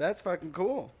 That's fucking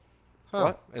cool. Huh.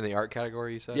 What? In the art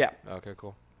category, you said? Yeah. Okay,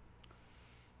 cool.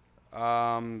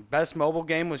 Best mobile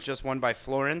game was just won by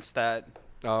Florence. That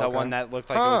Oh, the okay. one that looked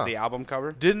like it was Huh. the album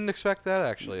cover. Didn't expect that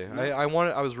actually. No. I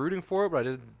was rooting for it, but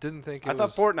I didn't think it I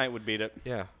was. thought Fortnite would beat it.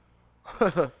 Yeah.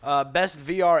 Best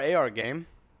VR AR game.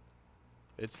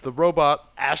 It's the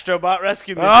robot. Astrobot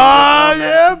Rescue Mission. Ah, just won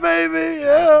that. yeah, baby,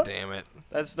 yeah. Damn it.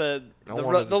 That's the I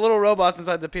wanted the little robots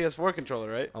inside the PS4 controller,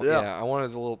 right? Oh, Yeah. yeah. I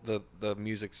wanted the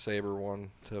music saber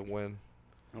one to win.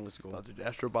 That was cool. Oh, dude,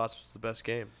 Astrobots was the best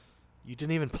game. You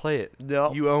didn't even play it.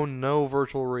 No. You own no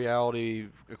virtual reality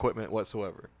equipment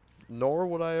whatsoever. Nor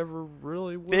would I ever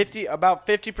really win. About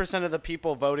 50% of the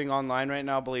people voting online right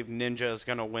now believe Ninja is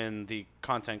gonna win the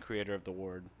Content Creator of the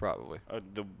Award, Probably.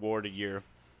 the award a year,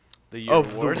 the year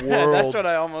Of the award. world. That's what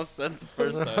I almost said the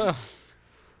first time.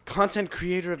 Content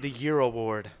Creator of the Year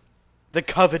Award, the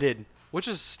coveted. Which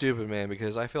is stupid, man,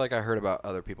 because I feel like I heard about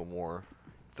other people more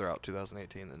throughout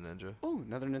 2018 than Ninja. Oh,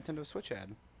 another Nintendo Switch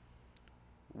ad.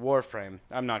 Warframe.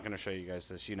 I'm not gonna show you guys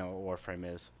this. You know what Warframe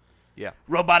is. Yeah.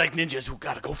 Robotic ninjas who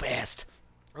gotta go fast.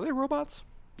 Are they robots?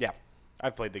 Yeah.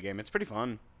 I've played the game. It's pretty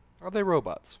fun. Are they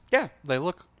robots? Yeah. They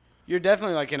look. You're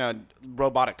definitely like in a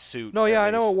robotic suit. No, yeah, at I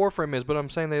know least. what Warframe is, but I'm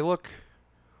saying they look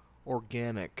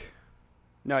organic.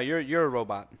 No, you're a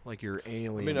robot. Like you're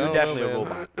alien. I mean, You're I don't definitely know, a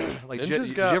man. robot. like, Ninja's did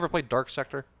you got- ever play Dark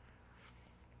Sector?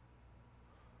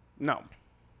 No.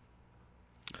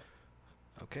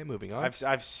 Okay, moving on.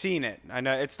 I've seen it. I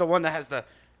know it's the one that has the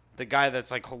guy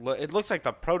that's like it looks like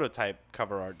the prototype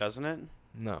cover art, doesn't it?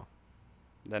 No.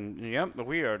 Then yep,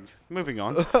 weird. Moving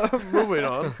on. Moving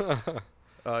on.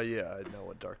 Yeah, I know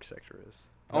what Dark Sector is.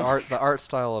 The art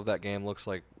style of that game looks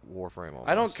like Warframe almost.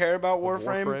 I don't care about Of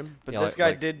Warframe, Warframe? but Yeah, this like- guy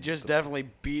like did just definitely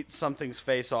beat something's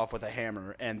face off with a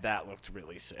hammer, and that looked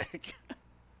really sick.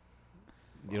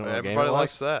 You don't know what game Everybody it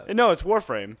likes was? that. No, it's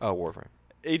Warframe. Oh, Warframe.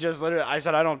 He just literally, I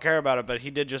said I don't care about it, but he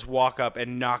did just walk up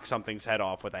and knock something's head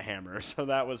off with a hammer, so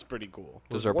that was pretty cool.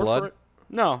 Is Was there blood?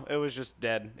 No, it was just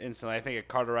dead instantly. I think it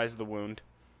cauterized the wound.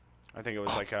 I think it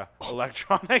was like a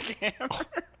electronic hammer.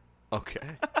 Okay.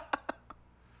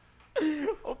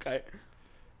 Okay.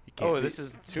 You can't Oh, be- this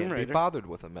is you Tomb can't be Raider. bothered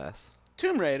with a mess.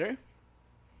 Tomb Raider.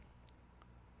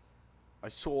 I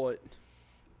saw it.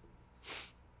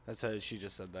 That's how she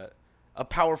just said that. A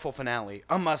powerful finale.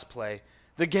 A must play.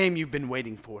 The game you've been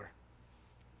waiting for.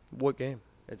 What game?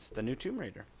 It's the new Tomb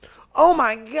Raider. Oh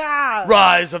my god!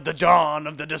 Rise of the dawn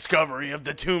of the discovery of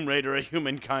the Tomb Raider, a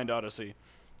humankind odyssey.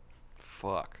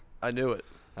 Fuck. I knew it.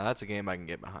 Now that's a game I can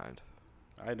get behind.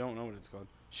 I don't know what it's called.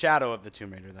 Shadow of the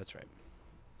Tomb Raider, that's right.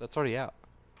 That's already out.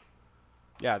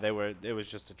 Yeah, it was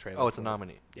just a trailer. Oh, it's a for it.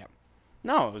 nominee.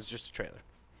 No, it was just a trailer.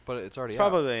 But it's already It's out.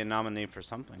 probably a nominee for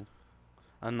something.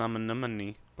 A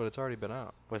nominee. But it's already been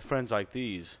out. With friends like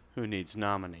these, who needs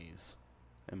nominees?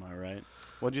 Am I right?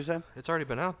 What'd you say? It's already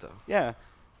been out though. Yeah.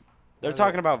 They're Why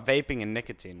talking about vaping and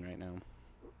nicotine right now.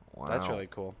 Wow. That's really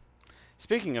cool.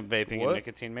 Speaking of vaping and What?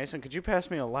 nicotine, Mason, could you pass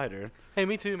me a lighter? Hey,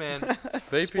 me too, man.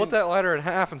 Vaping. Split that lighter in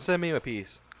half and send me a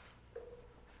piece.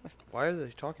 Why are they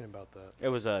talking about that? It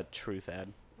was a truth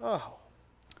ad. Oh.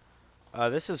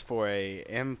 This is for a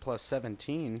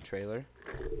M+17 trailer.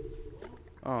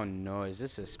 Oh no, is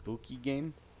this a spooky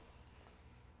game?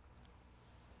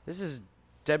 This is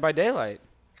Dead by Daylight.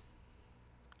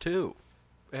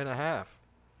 2.5.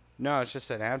 No, it's just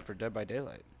an ad for Dead by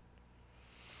Daylight.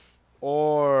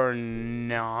 Or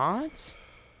not?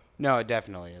 No, it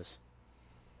definitely is.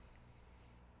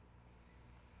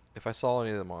 If I saw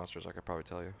any of the monsters, I could probably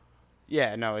tell you.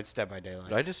 Yeah, no, it's Dead by Daylight.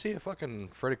 Did I just see a fucking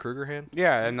Freddy Krueger hand?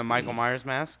 Yeah, and the Michael Myers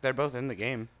mask. They're both in the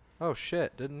game. Oh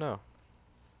shit, didn't know.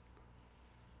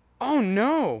 Oh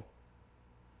no.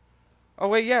 Oh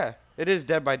wait, yeah, it is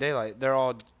Dead by Daylight. They're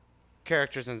all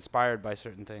characters inspired by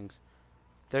certain things.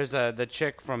 There's the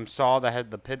chick from Saw that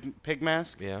had the pig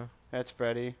mask. Yeah. That's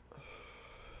Freddy.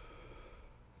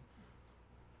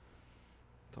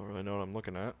 Don't really know what I'm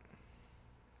looking at.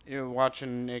 You're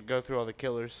watching it go through all the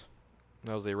killers.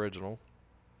 That was the original.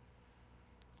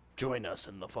 Join us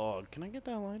in the fog. Can I get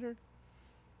that lighter?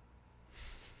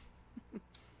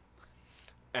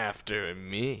 After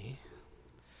me.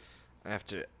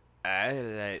 After I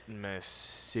light my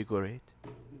cigarette.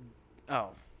 Oh.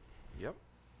 Yep.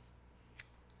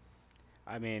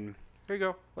 I mean, Here you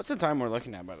go. what's the time we're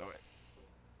looking at, by the way?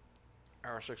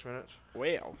 Hour 6 minutes.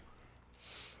 Well.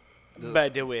 Does By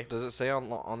it, the way. does it say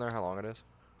on there how long it is?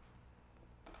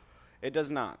 It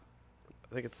does not.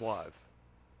 I think it's live.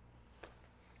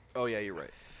 Oh yeah, you're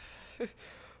right.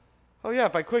 Oh yeah,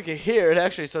 if I click it here, it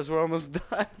actually says we're almost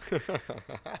done.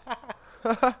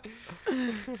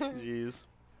 Jeez.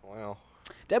 Wow.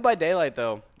 Dead by Daylight,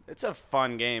 though, it's a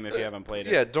fun game if you haven't played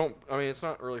it. Yeah, don't. I mean, it's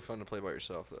not really fun to play by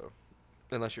yourself though,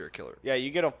 unless you're a killer. Yeah,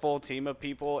 you get a full team of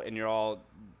people, and you're all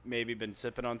maybe been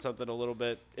sipping on something a little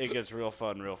bit. It gets real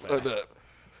fun real fast.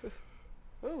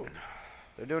 Ooh,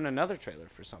 they're doing another trailer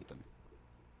for something.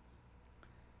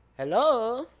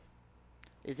 Hello?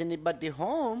 Is anybody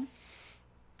home?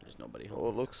 There's nobody Oh, home.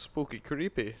 it looks spooky,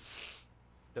 creepy.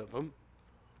 Boom.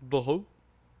 Oh.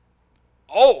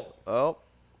 Oh. Oh,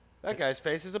 That guy's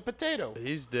face is a potato.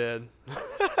 he's dead.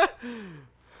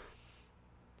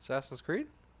 Assassin's Creed.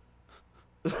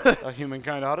 A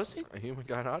Humankind Odyssey? A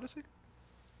Humankind Odyssey.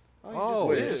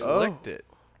 Oh, it you just Oh. licked it.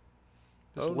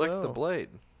 Just Oh, licked the no. blade.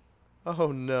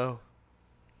 Oh no.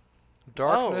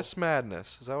 Darkness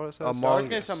Madness. Is that what it says? Among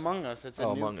Darkness Us. Among Us. It's a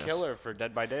Oh, new Among Us. killer for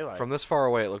Dead by Daylight. From this far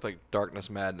away, it looked like Darkness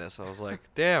Madness. I was like,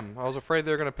 damn. I was afraid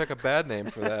they were gonna pick a bad name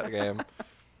for that game.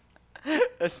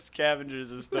 Scavengers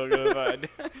is still gonna find.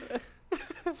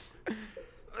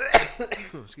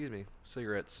 Excuse me.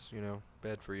 Cigarettes,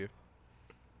 bad for you.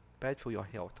 Bad for your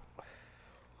health.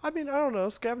 I mean, I don't know.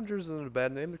 Scavengers isn't a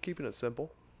bad name. They're keeping it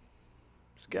simple.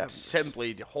 Scavengers.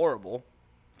 Simply horrible.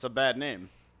 It's a bad name.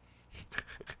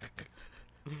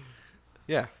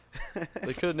 Yeah.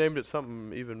 They could have named it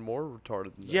something even more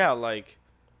retarded than that. Yeah, like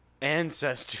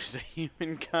Ancestors, a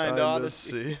Humankind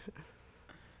Odyssey.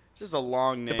 Just a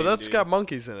long name. Yeah, but that's dude. got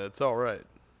monkeys in it. It's all right.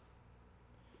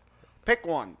 Pick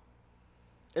one.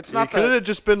 It's It not could the have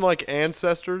just been like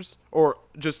Ancestors or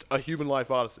just a Human Life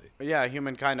Odyssey. yeah,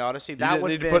 Humankind Odyssey. You That didn't would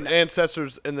need have to been. put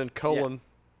Ancestors and then colon.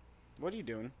 What are you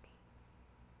doing?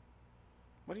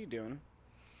 What are you doing?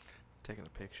 Taking a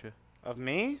picture Of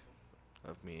me?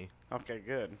 of me Okay,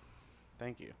 good.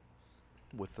 Thank you.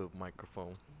 with the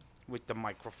microphone. With the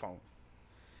microphone.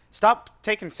 Stop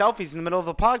taking selfies in the middle of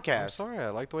a podcast. I'm sorry, I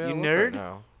like the way I You look nerd. right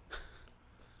now.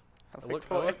 I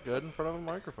look good in front of a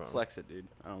microphone. Flex it, dude.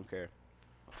 I don't care.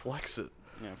 Flex it.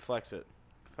 Yeah, flex it.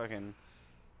 Fucking.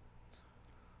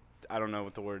 I don't know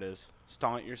what the word is.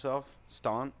 Staunt yourself?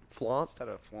 Staunt? Flaunt. Instead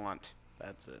of flaunt.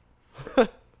 That's it.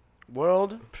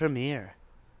 World premiere.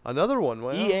 Another one.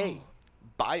 Well, EA.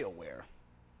 BioWare.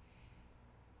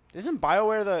 Isn't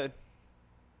BioWare the.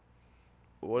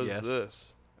 What is Yes.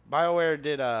 this? BioWare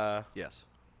did, Yes.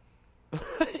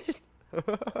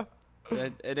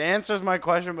 It answers my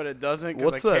question, but it doesn't. 'Cause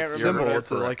What's I that can't symbol? remember.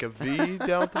 It's like a V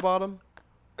down at the bottom.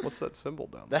 What's that symbol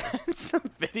down there? That's the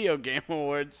Video Game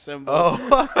Awards symbol.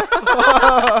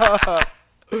 Oh.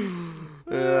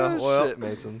 Yeah. Well. Shit,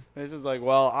 Mason. This is like,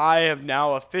 well, I have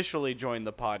now officially joined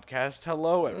the podcast.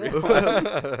 Hello,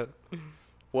 everyone.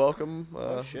 Welcome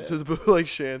shit. to the Bootleg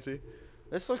Shanty.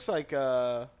 This looks like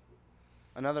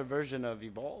another version of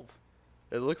Evolve.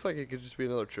 It looks like it could just be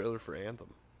another trailer for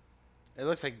Anthem. It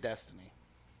looks like Destiny.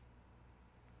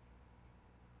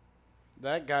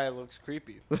 That guy looks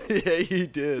creepy. Yeah, he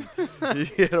did. He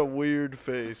had a weird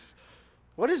face.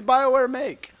 What does BioWare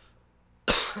make?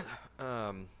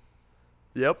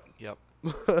 Yep. Yep.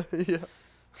 Yeah.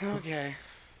 Okay.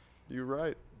 You're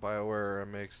right. BioWare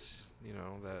makes,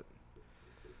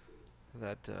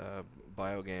 that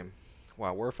bio game.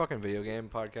 Wow, we're a fucking video game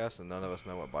podcast and none of us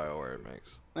know what BioWare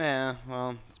makes. Yeah,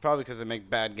 well, it's probably because they make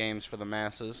bad games for the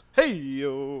masses. Hey,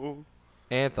 yo.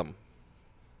 Anthem.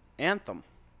 Anthem.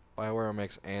 BioWare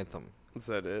makes Anthem. Is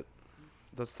that it?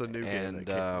 That's the new game And,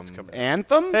 that's coming out.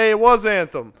 Anthem? Hey, it was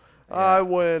Anthem. Yeah. I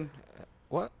win.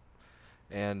 What?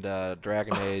 And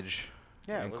Dragon Age,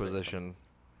 Yeah, it was Inquisition.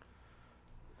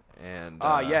 And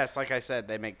yes, like I said,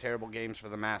 they make terrible games for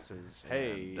the masses.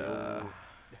 Hey, and, yo.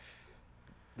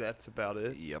 That's about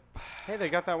it. Yep. Hey, they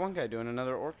got that one guy doing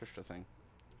another orchestra thing.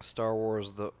 Star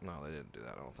Wars. No, they didn't do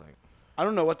that. I don't think. I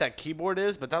don't know what that keyboard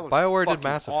is, but that looks BioWare fucking did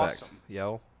Mass awesome. Effect.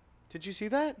 Yo. Did you see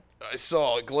that? I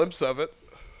saw a glimpse of it.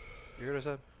 You heard what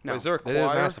I said? No. Is there a They did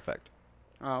choir? Mass Effect.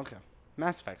 Oh, okay.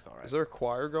 Mass Effect's all right. Is there a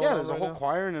choir going Yeah, on there's a right whole now?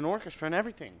 choir and an orchestra and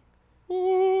everything.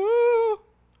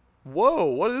 Whoa,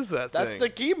 what is that That's thing? the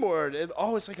keyboard.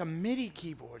 It's like a MIDI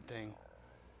keyboard thing.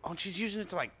 Oh, and she's using it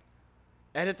to, like,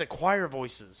 edit the choir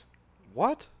voices.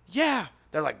 What? Yeah.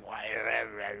 They're like,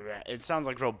 it sounds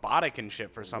like robotic and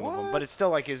shit for some of them, but it still,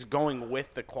 like, is going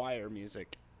with the choir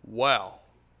music. Wow.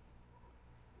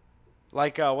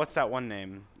 Like, what's that one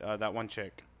name? That one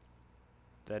chick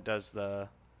that does the...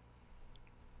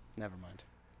 Never mind.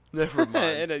 Never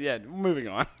mind. Yeah, moving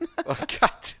on. Oh,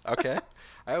 God. Okay.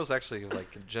 I was actually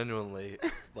like genuinely.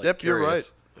 Like, Yep, you're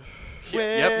curious.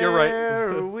 Where Yep, you're right.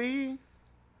 are we?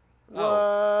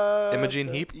 Oh. What Imogen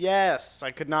the- Heap? Yes,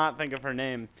 I could not think of her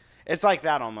name. It's like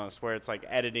that almost, where it's like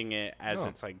editing it as Oh.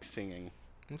 it's like singing.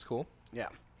 That's cool. Yeah.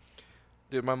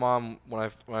 Dude, my mom when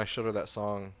I showed her that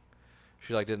song,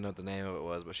 she like didn't know what the name of it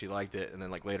was, but she liked it. And then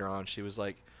like later on, she was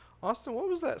like, "Austin, what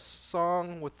was that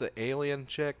song with the alien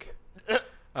chick?"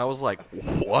 I was like,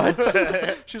 "What?"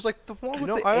 She was like, "The one with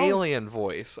know, the I don't- alien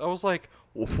voice." I was like,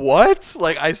 "What?"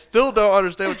 Like I still don't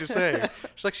understand what you're saying.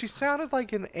 She's like, "She sounded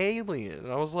like an alien,"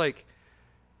 and I was like,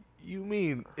 "You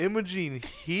mean Imogen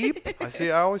Heap?" I see.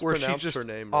 I always Where she pronounce just her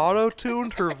name wrong.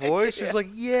 auto-tuned her voice. She's like,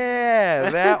 "Yeah,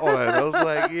 that one." I was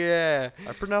like, "Yeah."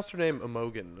 I pronounced her name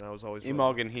Imogen, and I was always wrong.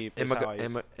 Imogen Heap is how I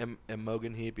used-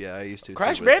 Imogen Heap. Yeah, I used to.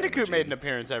 Crash too, but it's Bandicoot made an Imogen.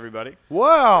 appearance, everybody.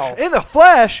 Wow. In the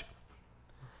flesh.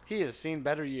 He has seen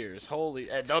better years. Holy...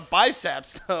 the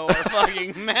biceps, though, are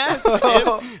fucking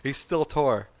massive. He's still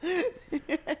tore.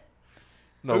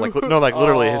 No, like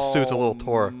literally, his suit's a little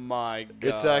tore. My God.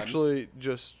 It's actually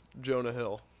just Jonah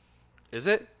Hill. Is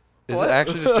it? Is What? it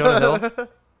actually just Jonah Hill?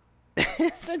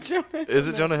 Is it Jonah? Is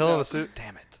it Jonah Hill No. in a suit?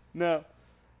 Damn it. No.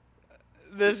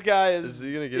 This guy Is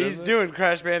he gonna get in He's there? doing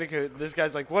Crash Bandicoot. This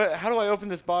guy's like, "What? How do I open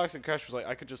this box?" And Crash was like,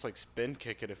 "I could just like spin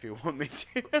kick it if you want me to."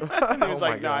 And he was Oh my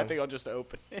like, "No, I God. think I'll just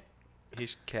open it."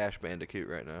 He's Cash Bandicoot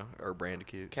right now, or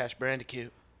Brandicoot. Cash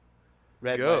Bandicoot.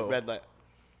 Red Go. light, red light.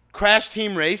 Crash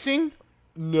Team Racing?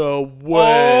 No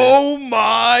way. Oh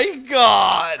my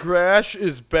god! Crash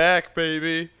is back,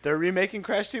 baby. They're remaking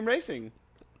Crash Team Racing.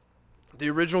 The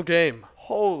original game,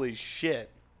 Holy shit.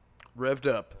 revved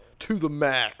up to the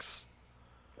max.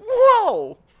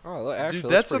 Whoa! Oh, look, actually, Dude,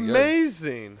 looks that's pretty good.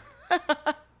 amazing.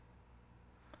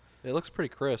 It looks pretty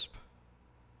crisp.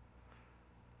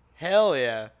 Hell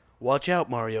yeah. Watch out,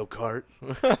 Mario Kart.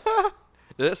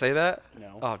 Did it say that?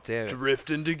 No. Oh, damn it. Drift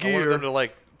into I wanted gear them to,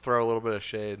 like, throw a little bit of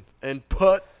shade. and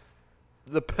put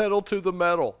the pedal to the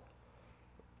metal.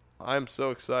 I'm so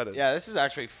excited. Yeah, this is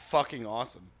actually fucking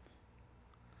awesome.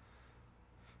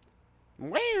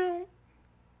 Wow.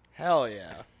 Hell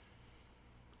yeah.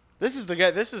 This is the guy.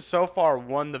 This has so far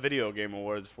won the video game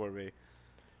awards for me.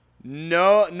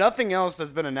 No, nothing else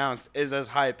that's been announced is as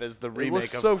hype as the remake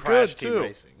looks of so Crash good, Team too.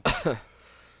 Racing.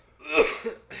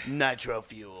 Nitro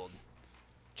fueled.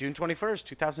 June 21st,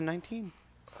 2019.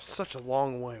 Such a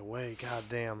long way away. God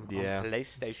damn. Yeah.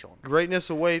 PlayStation. Greatness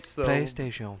awaits, though.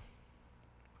 PlayStation.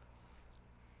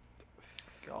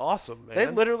 Awesome, man. They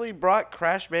literally brought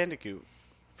Crash Bandicoot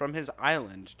from his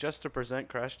island just to present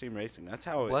Crash Team Racing. That's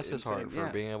how Bless his insane- heart for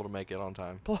yeah. being able to make it on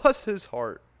time. Bless his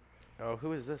heart. Oh,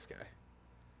 who is this guy?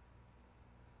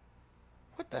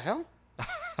 What the hell?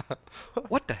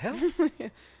 What the hell?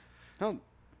 No,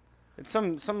 it's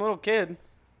some little kid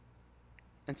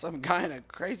and some guy in a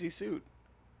crazy suit.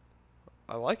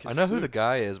 I like his I know who suit. the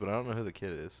guy is, but I don't know who the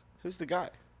kid is. Who's the guy?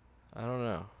 I don't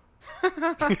know.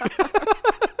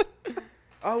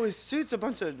 Oh, his suit's a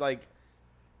bunch of like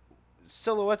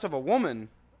silhouettes of a woman.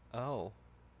 Oh,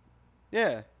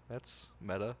 Yeah, that's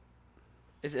meta.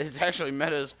 it's actually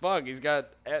meta as fuck. He's got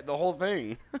the whole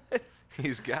thing.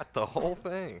 He's got the whole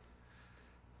thing.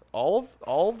 all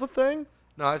of the thing?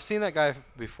 No, I've seen that guy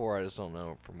before. I just don't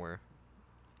know from where.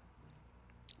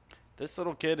 This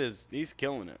little kid he's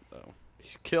killing it though.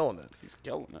 He's killing it. He's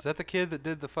killing it. Is that the kid that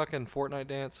did the fucking Fortnite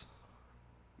dance?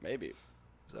 Maybe.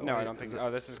 Is that No, what I he- don't think is so. it-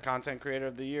 Oh, this is Content Creator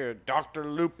of the Year, Dr.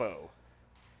 Lupo.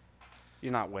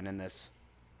 You're not winning this.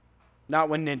 Not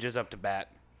when Ninja's up to bat.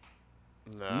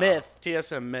 No. Myth,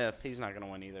 TSM Myth. He's not going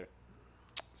to win either.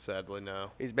 Sadly,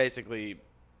 no. He's basically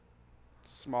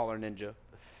smaller Ninja.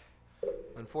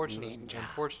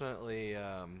 Unfortunately,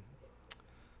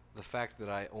 the fact that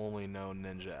I only know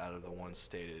Ninja out of the ones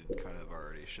stated kind of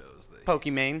already shows that.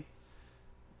 Pokimane.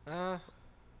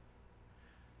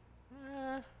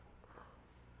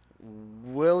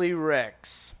 Willie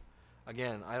Rex.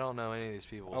 Again, I don't know any of these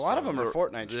people. A lot of so- them are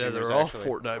Fortnite Yeah, streamers, they're all actually.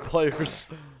 Fortnite players.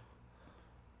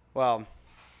 Well,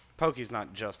 Poki's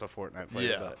not just a Fortnite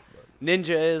player, Yeah, but Ninja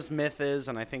is, Myth is,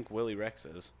 and I think Willie Rex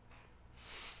is.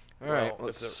 All right, Well,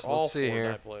 if let's they're all see Fortnite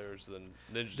here. players, then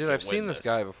Ninja's Dude, gonna I've seen win this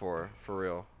guy before, for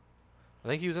real. I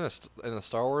think he was in a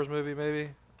Star Wars movie,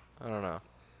 maybe. I don't know.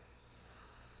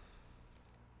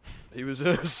 He was in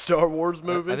a Star Wars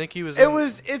movie. I think he was.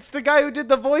 It's the guy who did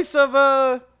the voice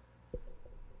of,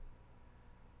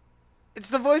 it's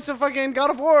the voice of fucking God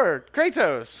of War,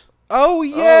 Kratos. Oh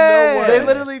yeah! way. They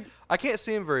literally, I can't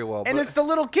see him very well. and but it's the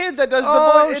little kid that does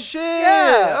Oh, the voice. shit!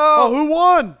 Yeah. Oh, who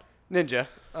won? Ninja.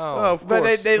 Oh, of But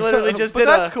course. they literally just but did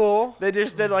that's a, cool. They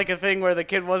just did like a thing where the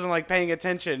kid wasn't like paying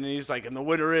attention, and he's like, and the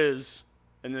winner is,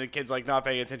 and then the kid's like not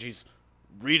paying attention. He's,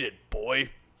 read it, boy.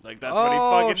 Like that's what he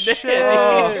fucking shit. did.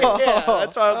 Yeah,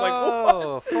 that's why I was like, what?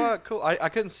 Oh, fuck, cool. I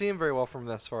couldn't see him very well from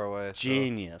this far away. So.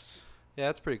 Genius. Yeah,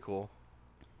 that's pretty cool.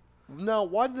 Now,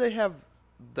 why do they have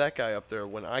that guy up there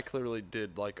when I clearly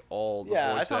did like all the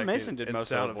Yeah, I voice thought acting Mason did and most of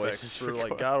sound the effects voices for for like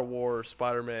God. God of War,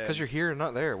 Spider-Man? It's because you're here and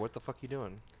not there. What the fuck you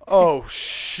doing? Oh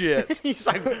shit! He's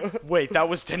like, wait, that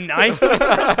was tonight?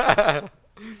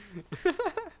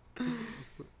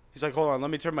 He's like, hold on, let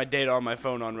me turn my data on my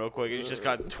phone on real quick. He's just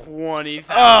got 20,000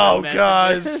 Oh,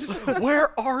 messages. guys!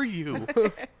 Where are you?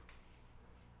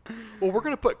 Well, we're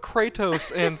gonna put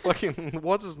Kratos and fucking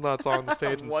what's his nuts on the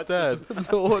stage What's instead.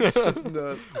 No, it's just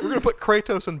nuts. We're gonna put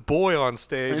Kratos and Boy on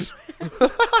stage.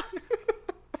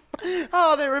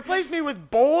 Oh, they replaced me with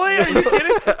boy? Are you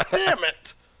kidding? Damn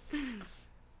it!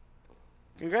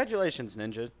 Congratulations,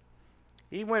 Ninja.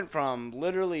 He went from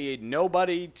literally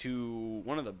nobody to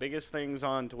one of the biggest things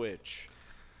on Twitch.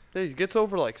 Yeah, he gets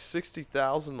over like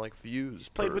 60,000 like views.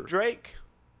 Played per- with Drake.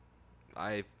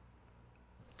 I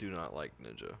do not like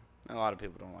Ninja. A lot of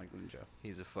people don't like Ninja.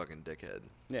 He's a fucking dickhead.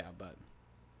 Yeah, but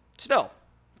still,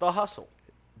 the hustle.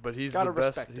 but he's Gotta the best.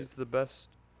 respect it. He's the best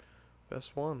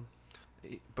one.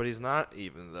 But he's not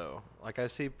even though. Like I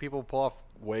see people pull off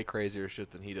way crazier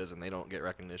shit than he does, and they don't get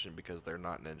recognition because they're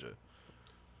not Ninja.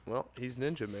 Well, he's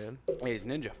Ninja, man. Hey, he's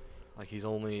Ninja. Like he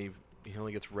only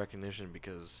gets recognition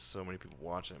because so many people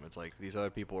watch him. It's like these other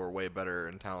people are way better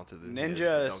and talented than he is, but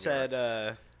Ninja don't get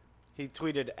said he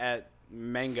tweeted at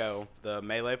Mango, the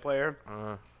Melee player.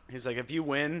 He's like, if you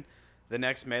win the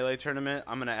next Melee tournament,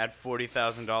 I'm gonna add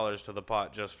 $40,000 to the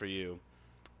pot just for you.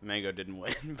 Mango didn't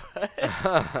win,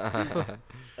 but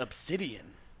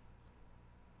Obsidian.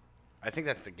 I think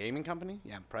that's the gaming company.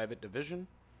 Yeah, private division.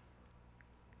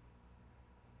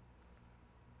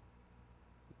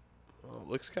 Oh, it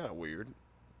looks kind of weird.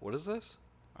 What is this?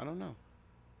 I don't know.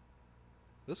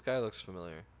 This guy looks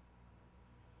familiar.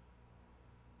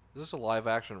 Is this a live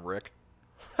action Rick?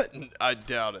 I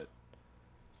doubt it.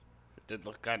 It did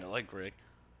look kind of like Rick.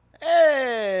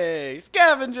 Hey,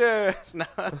 scavengers! No.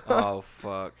 Oh,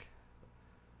 fuck.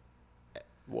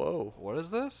 Whoa. What is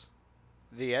this?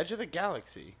 The Edge of the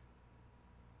Galaxy.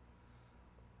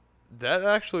 That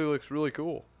actually looks really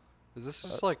cool. Is this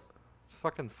just like it's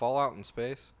fucking Fallout in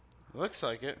space? Looks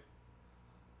like it.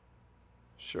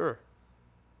 Sure.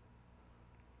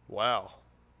 Wow.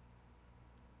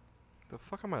 The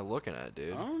fuck am I looking at,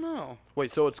 dude? I don't know.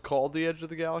 Wait, so it's called The Edge of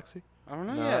the Galaxy? I don't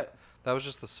know No, yet. that was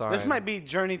just the sign. This might be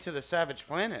Journey to the Savage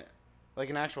Planet. Like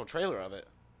an actual trailer of it.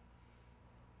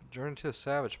 Journey to a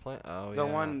Savage Planet. Oh, The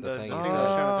yeah. one, the thing thing you that was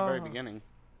said. shown at the very beginning.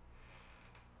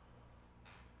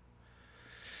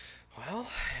 Well,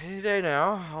 any day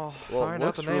now, I'll Well, it find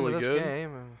out the looks name really of this good.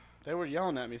 game. They were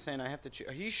yelling at me saying I have to choose.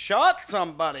 He shot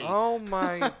somebody! Oh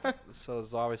my! So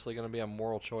there's obviously going to be a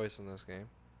moral choice in this game.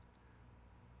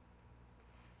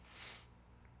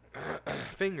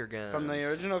 Finger guns. From the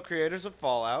original creators of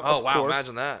Fallout. Oh of wow! course,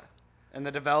 Imagine that. and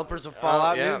the developers of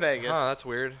Fallout yeah. New Vegas. Huh, that's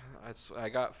weird. I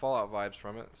got Fallout vibes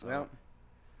from it. So. Yep.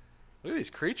 Look at these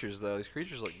creatures, though. These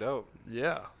creatures look dope.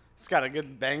 Yeah. It's got a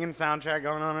good banging soundtrack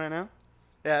going on right now.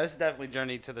 Yeah, this is definitely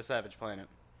Journey to the Savage Planet.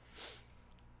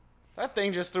 That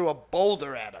thing just threw a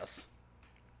boulder at us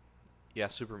Yeah,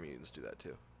 super mutants do that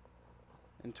too.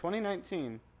 in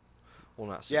 2019. Well,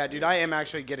 not. Super Yeah, dude, I mutants. am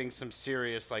actually getting some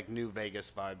serious like New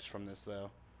Vegas vibes from this though.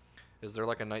 Is there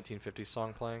like a 1950s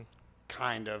song playing?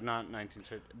 Kind of, not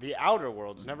 1950. The Outer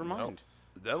Worlds, never mind.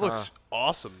 That looks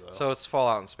awesome, though. So it's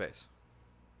Fallout in space.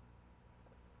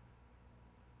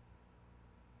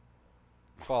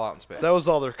 Fallout in space. that was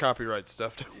all their copyright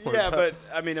stuff. Don't worry Yeah, about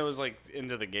but I mean, it was like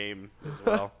into the game as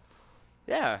well.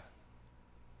 Yeah.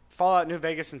 Fallout New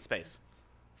Vegas in space.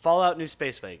 Fallout New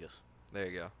Space Vegas. There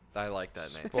you go. I like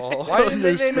that name. Fallout Why didn't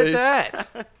they New name it Space.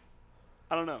 that?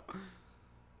 I don't know.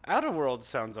 Outer Worlds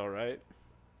sounds all right.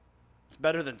 It's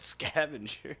better than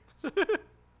Scavengers. I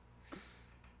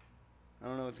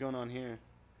don't know what's going on here.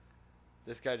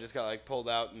 This guy just got like pulled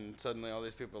out, and suddenly all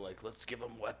these people are like, "Let's give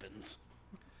him weapons."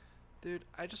 Dude,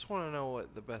 I just want to know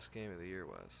what the best game of the year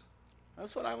was.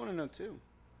 That's what I want to know too.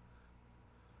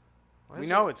 Why We is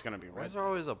know there- it's gonna be Why red. is there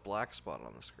always a black spot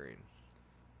on the screen?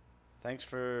 Thanks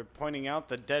for pointing out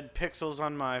the dead pixels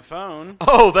on my phone.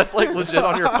 Oh, that's like legit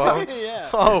on your phone? Yeah.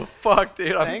 Oh, fuck,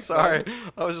 dude. I'm Thanks, sorry.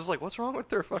 I was just like, what's wrong with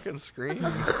their fucking screen?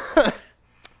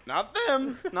 Not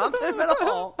them. Not them at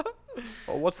all.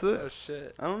 Oh, what's this?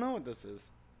 shit. I don't know what this is.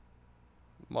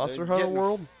 Monster They're Hunter getting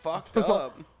World? Fucked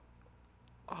up.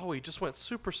 Oh, he just went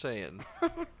Super Saiyan.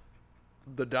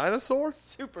 The dinosaur?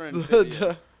 Super The Nvidia.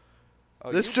 di-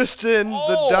 Oh, this you- just in, the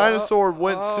Oh, dinosaur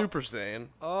went oh. Super Saiyan.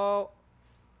 Oh.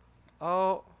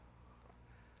 Oh.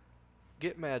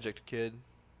 Get magicked, kid.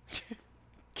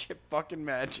 Get fucking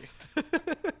magic.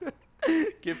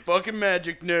 Get fucking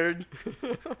magic, nerd.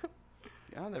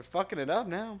 Yeah, they're fucking it up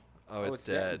now. Oh, it's it's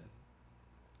dead. dead.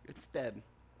 It's dead.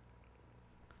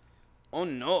 Oh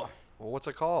no. Well, what's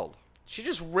it called? She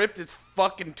just ripped its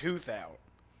fucking tooth out.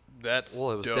 That's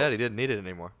Well, it was dope. dead. He didn't need it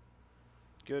anymore.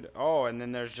 Good. Oh, and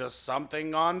then there's just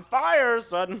something on fire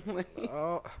suddenly.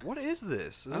 Oh, what is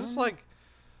this? Is this like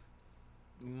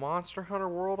Monster Hunter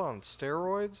World on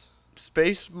steroids?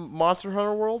 Space Monster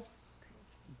Hunter World?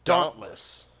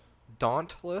 Dauntless.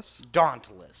 Dauntless?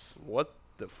 Dauntless. What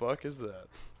the fuck is that?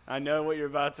 I know what you're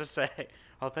about to say.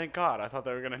 Oh, thank God. I thought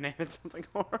they were going to name it something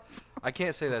horrible. I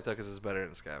can't say that though because it's better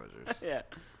than Scavengers. Yeah.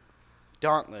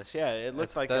 Dauntless. Yeah, it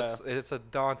looks like it's a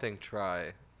daunting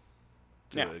try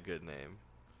to Yeah. a good name.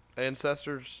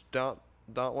 Ancestors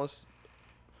Dauntless?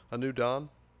 A New Dawn?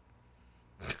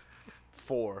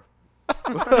 4.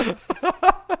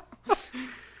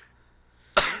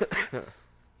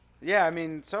 Yeah, I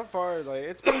mean, so far, like,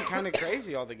 it's been kind of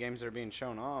crazy all the games that are being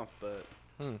shown off, but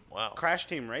Wow. Crash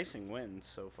Team Racing wins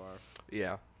so far.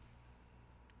 Yeah.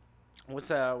 What's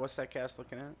that cast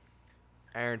looking at?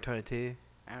 Aaron 22.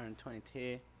 Aaron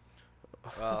 20T.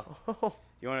 Well,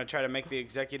 you want to try to make the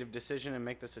executive decision and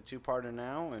make this a two-parter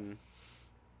now, and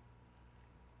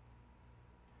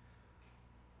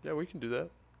Yeah, we can do that.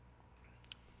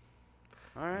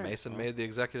 all right. Mason well, made the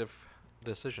executive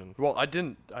decision. Well, I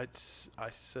didn't. I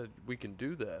said we can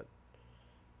do that.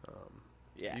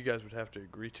 Yeah. You guys would have to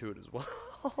agree to it as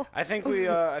well. I think we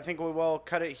will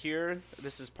cut it here.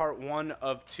 This is part 1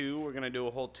 of 2. We're gonna do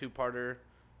a whole 2-parter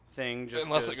thing. Just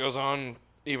Unless it 'cause goes on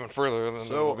even further, then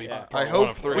So, it'll be yeah, part I 1 hope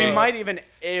of 3. we might even,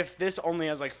 if this only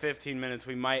has like 15 minutes,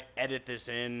 we might edit this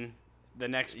in the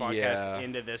next podcast Yeah.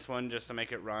 into this one just to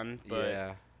make it run. But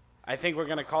Yeah. I think we're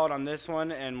gonna call it on this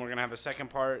one, and we're gonna have a second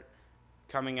part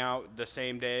coming out the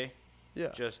same day. Yeah.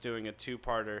 Just doing a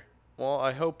 2-parter. Well,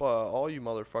 I hope all you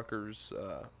motherfuckers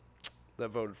that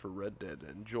voted for Red Dead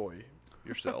enjoy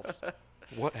yourselves.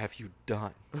 What have you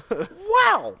done?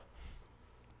 Wow.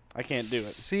 I can't do it.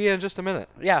 See you in just a minute.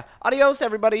 Yeah. Adios,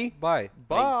 everybody. Bye.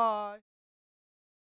 Bye.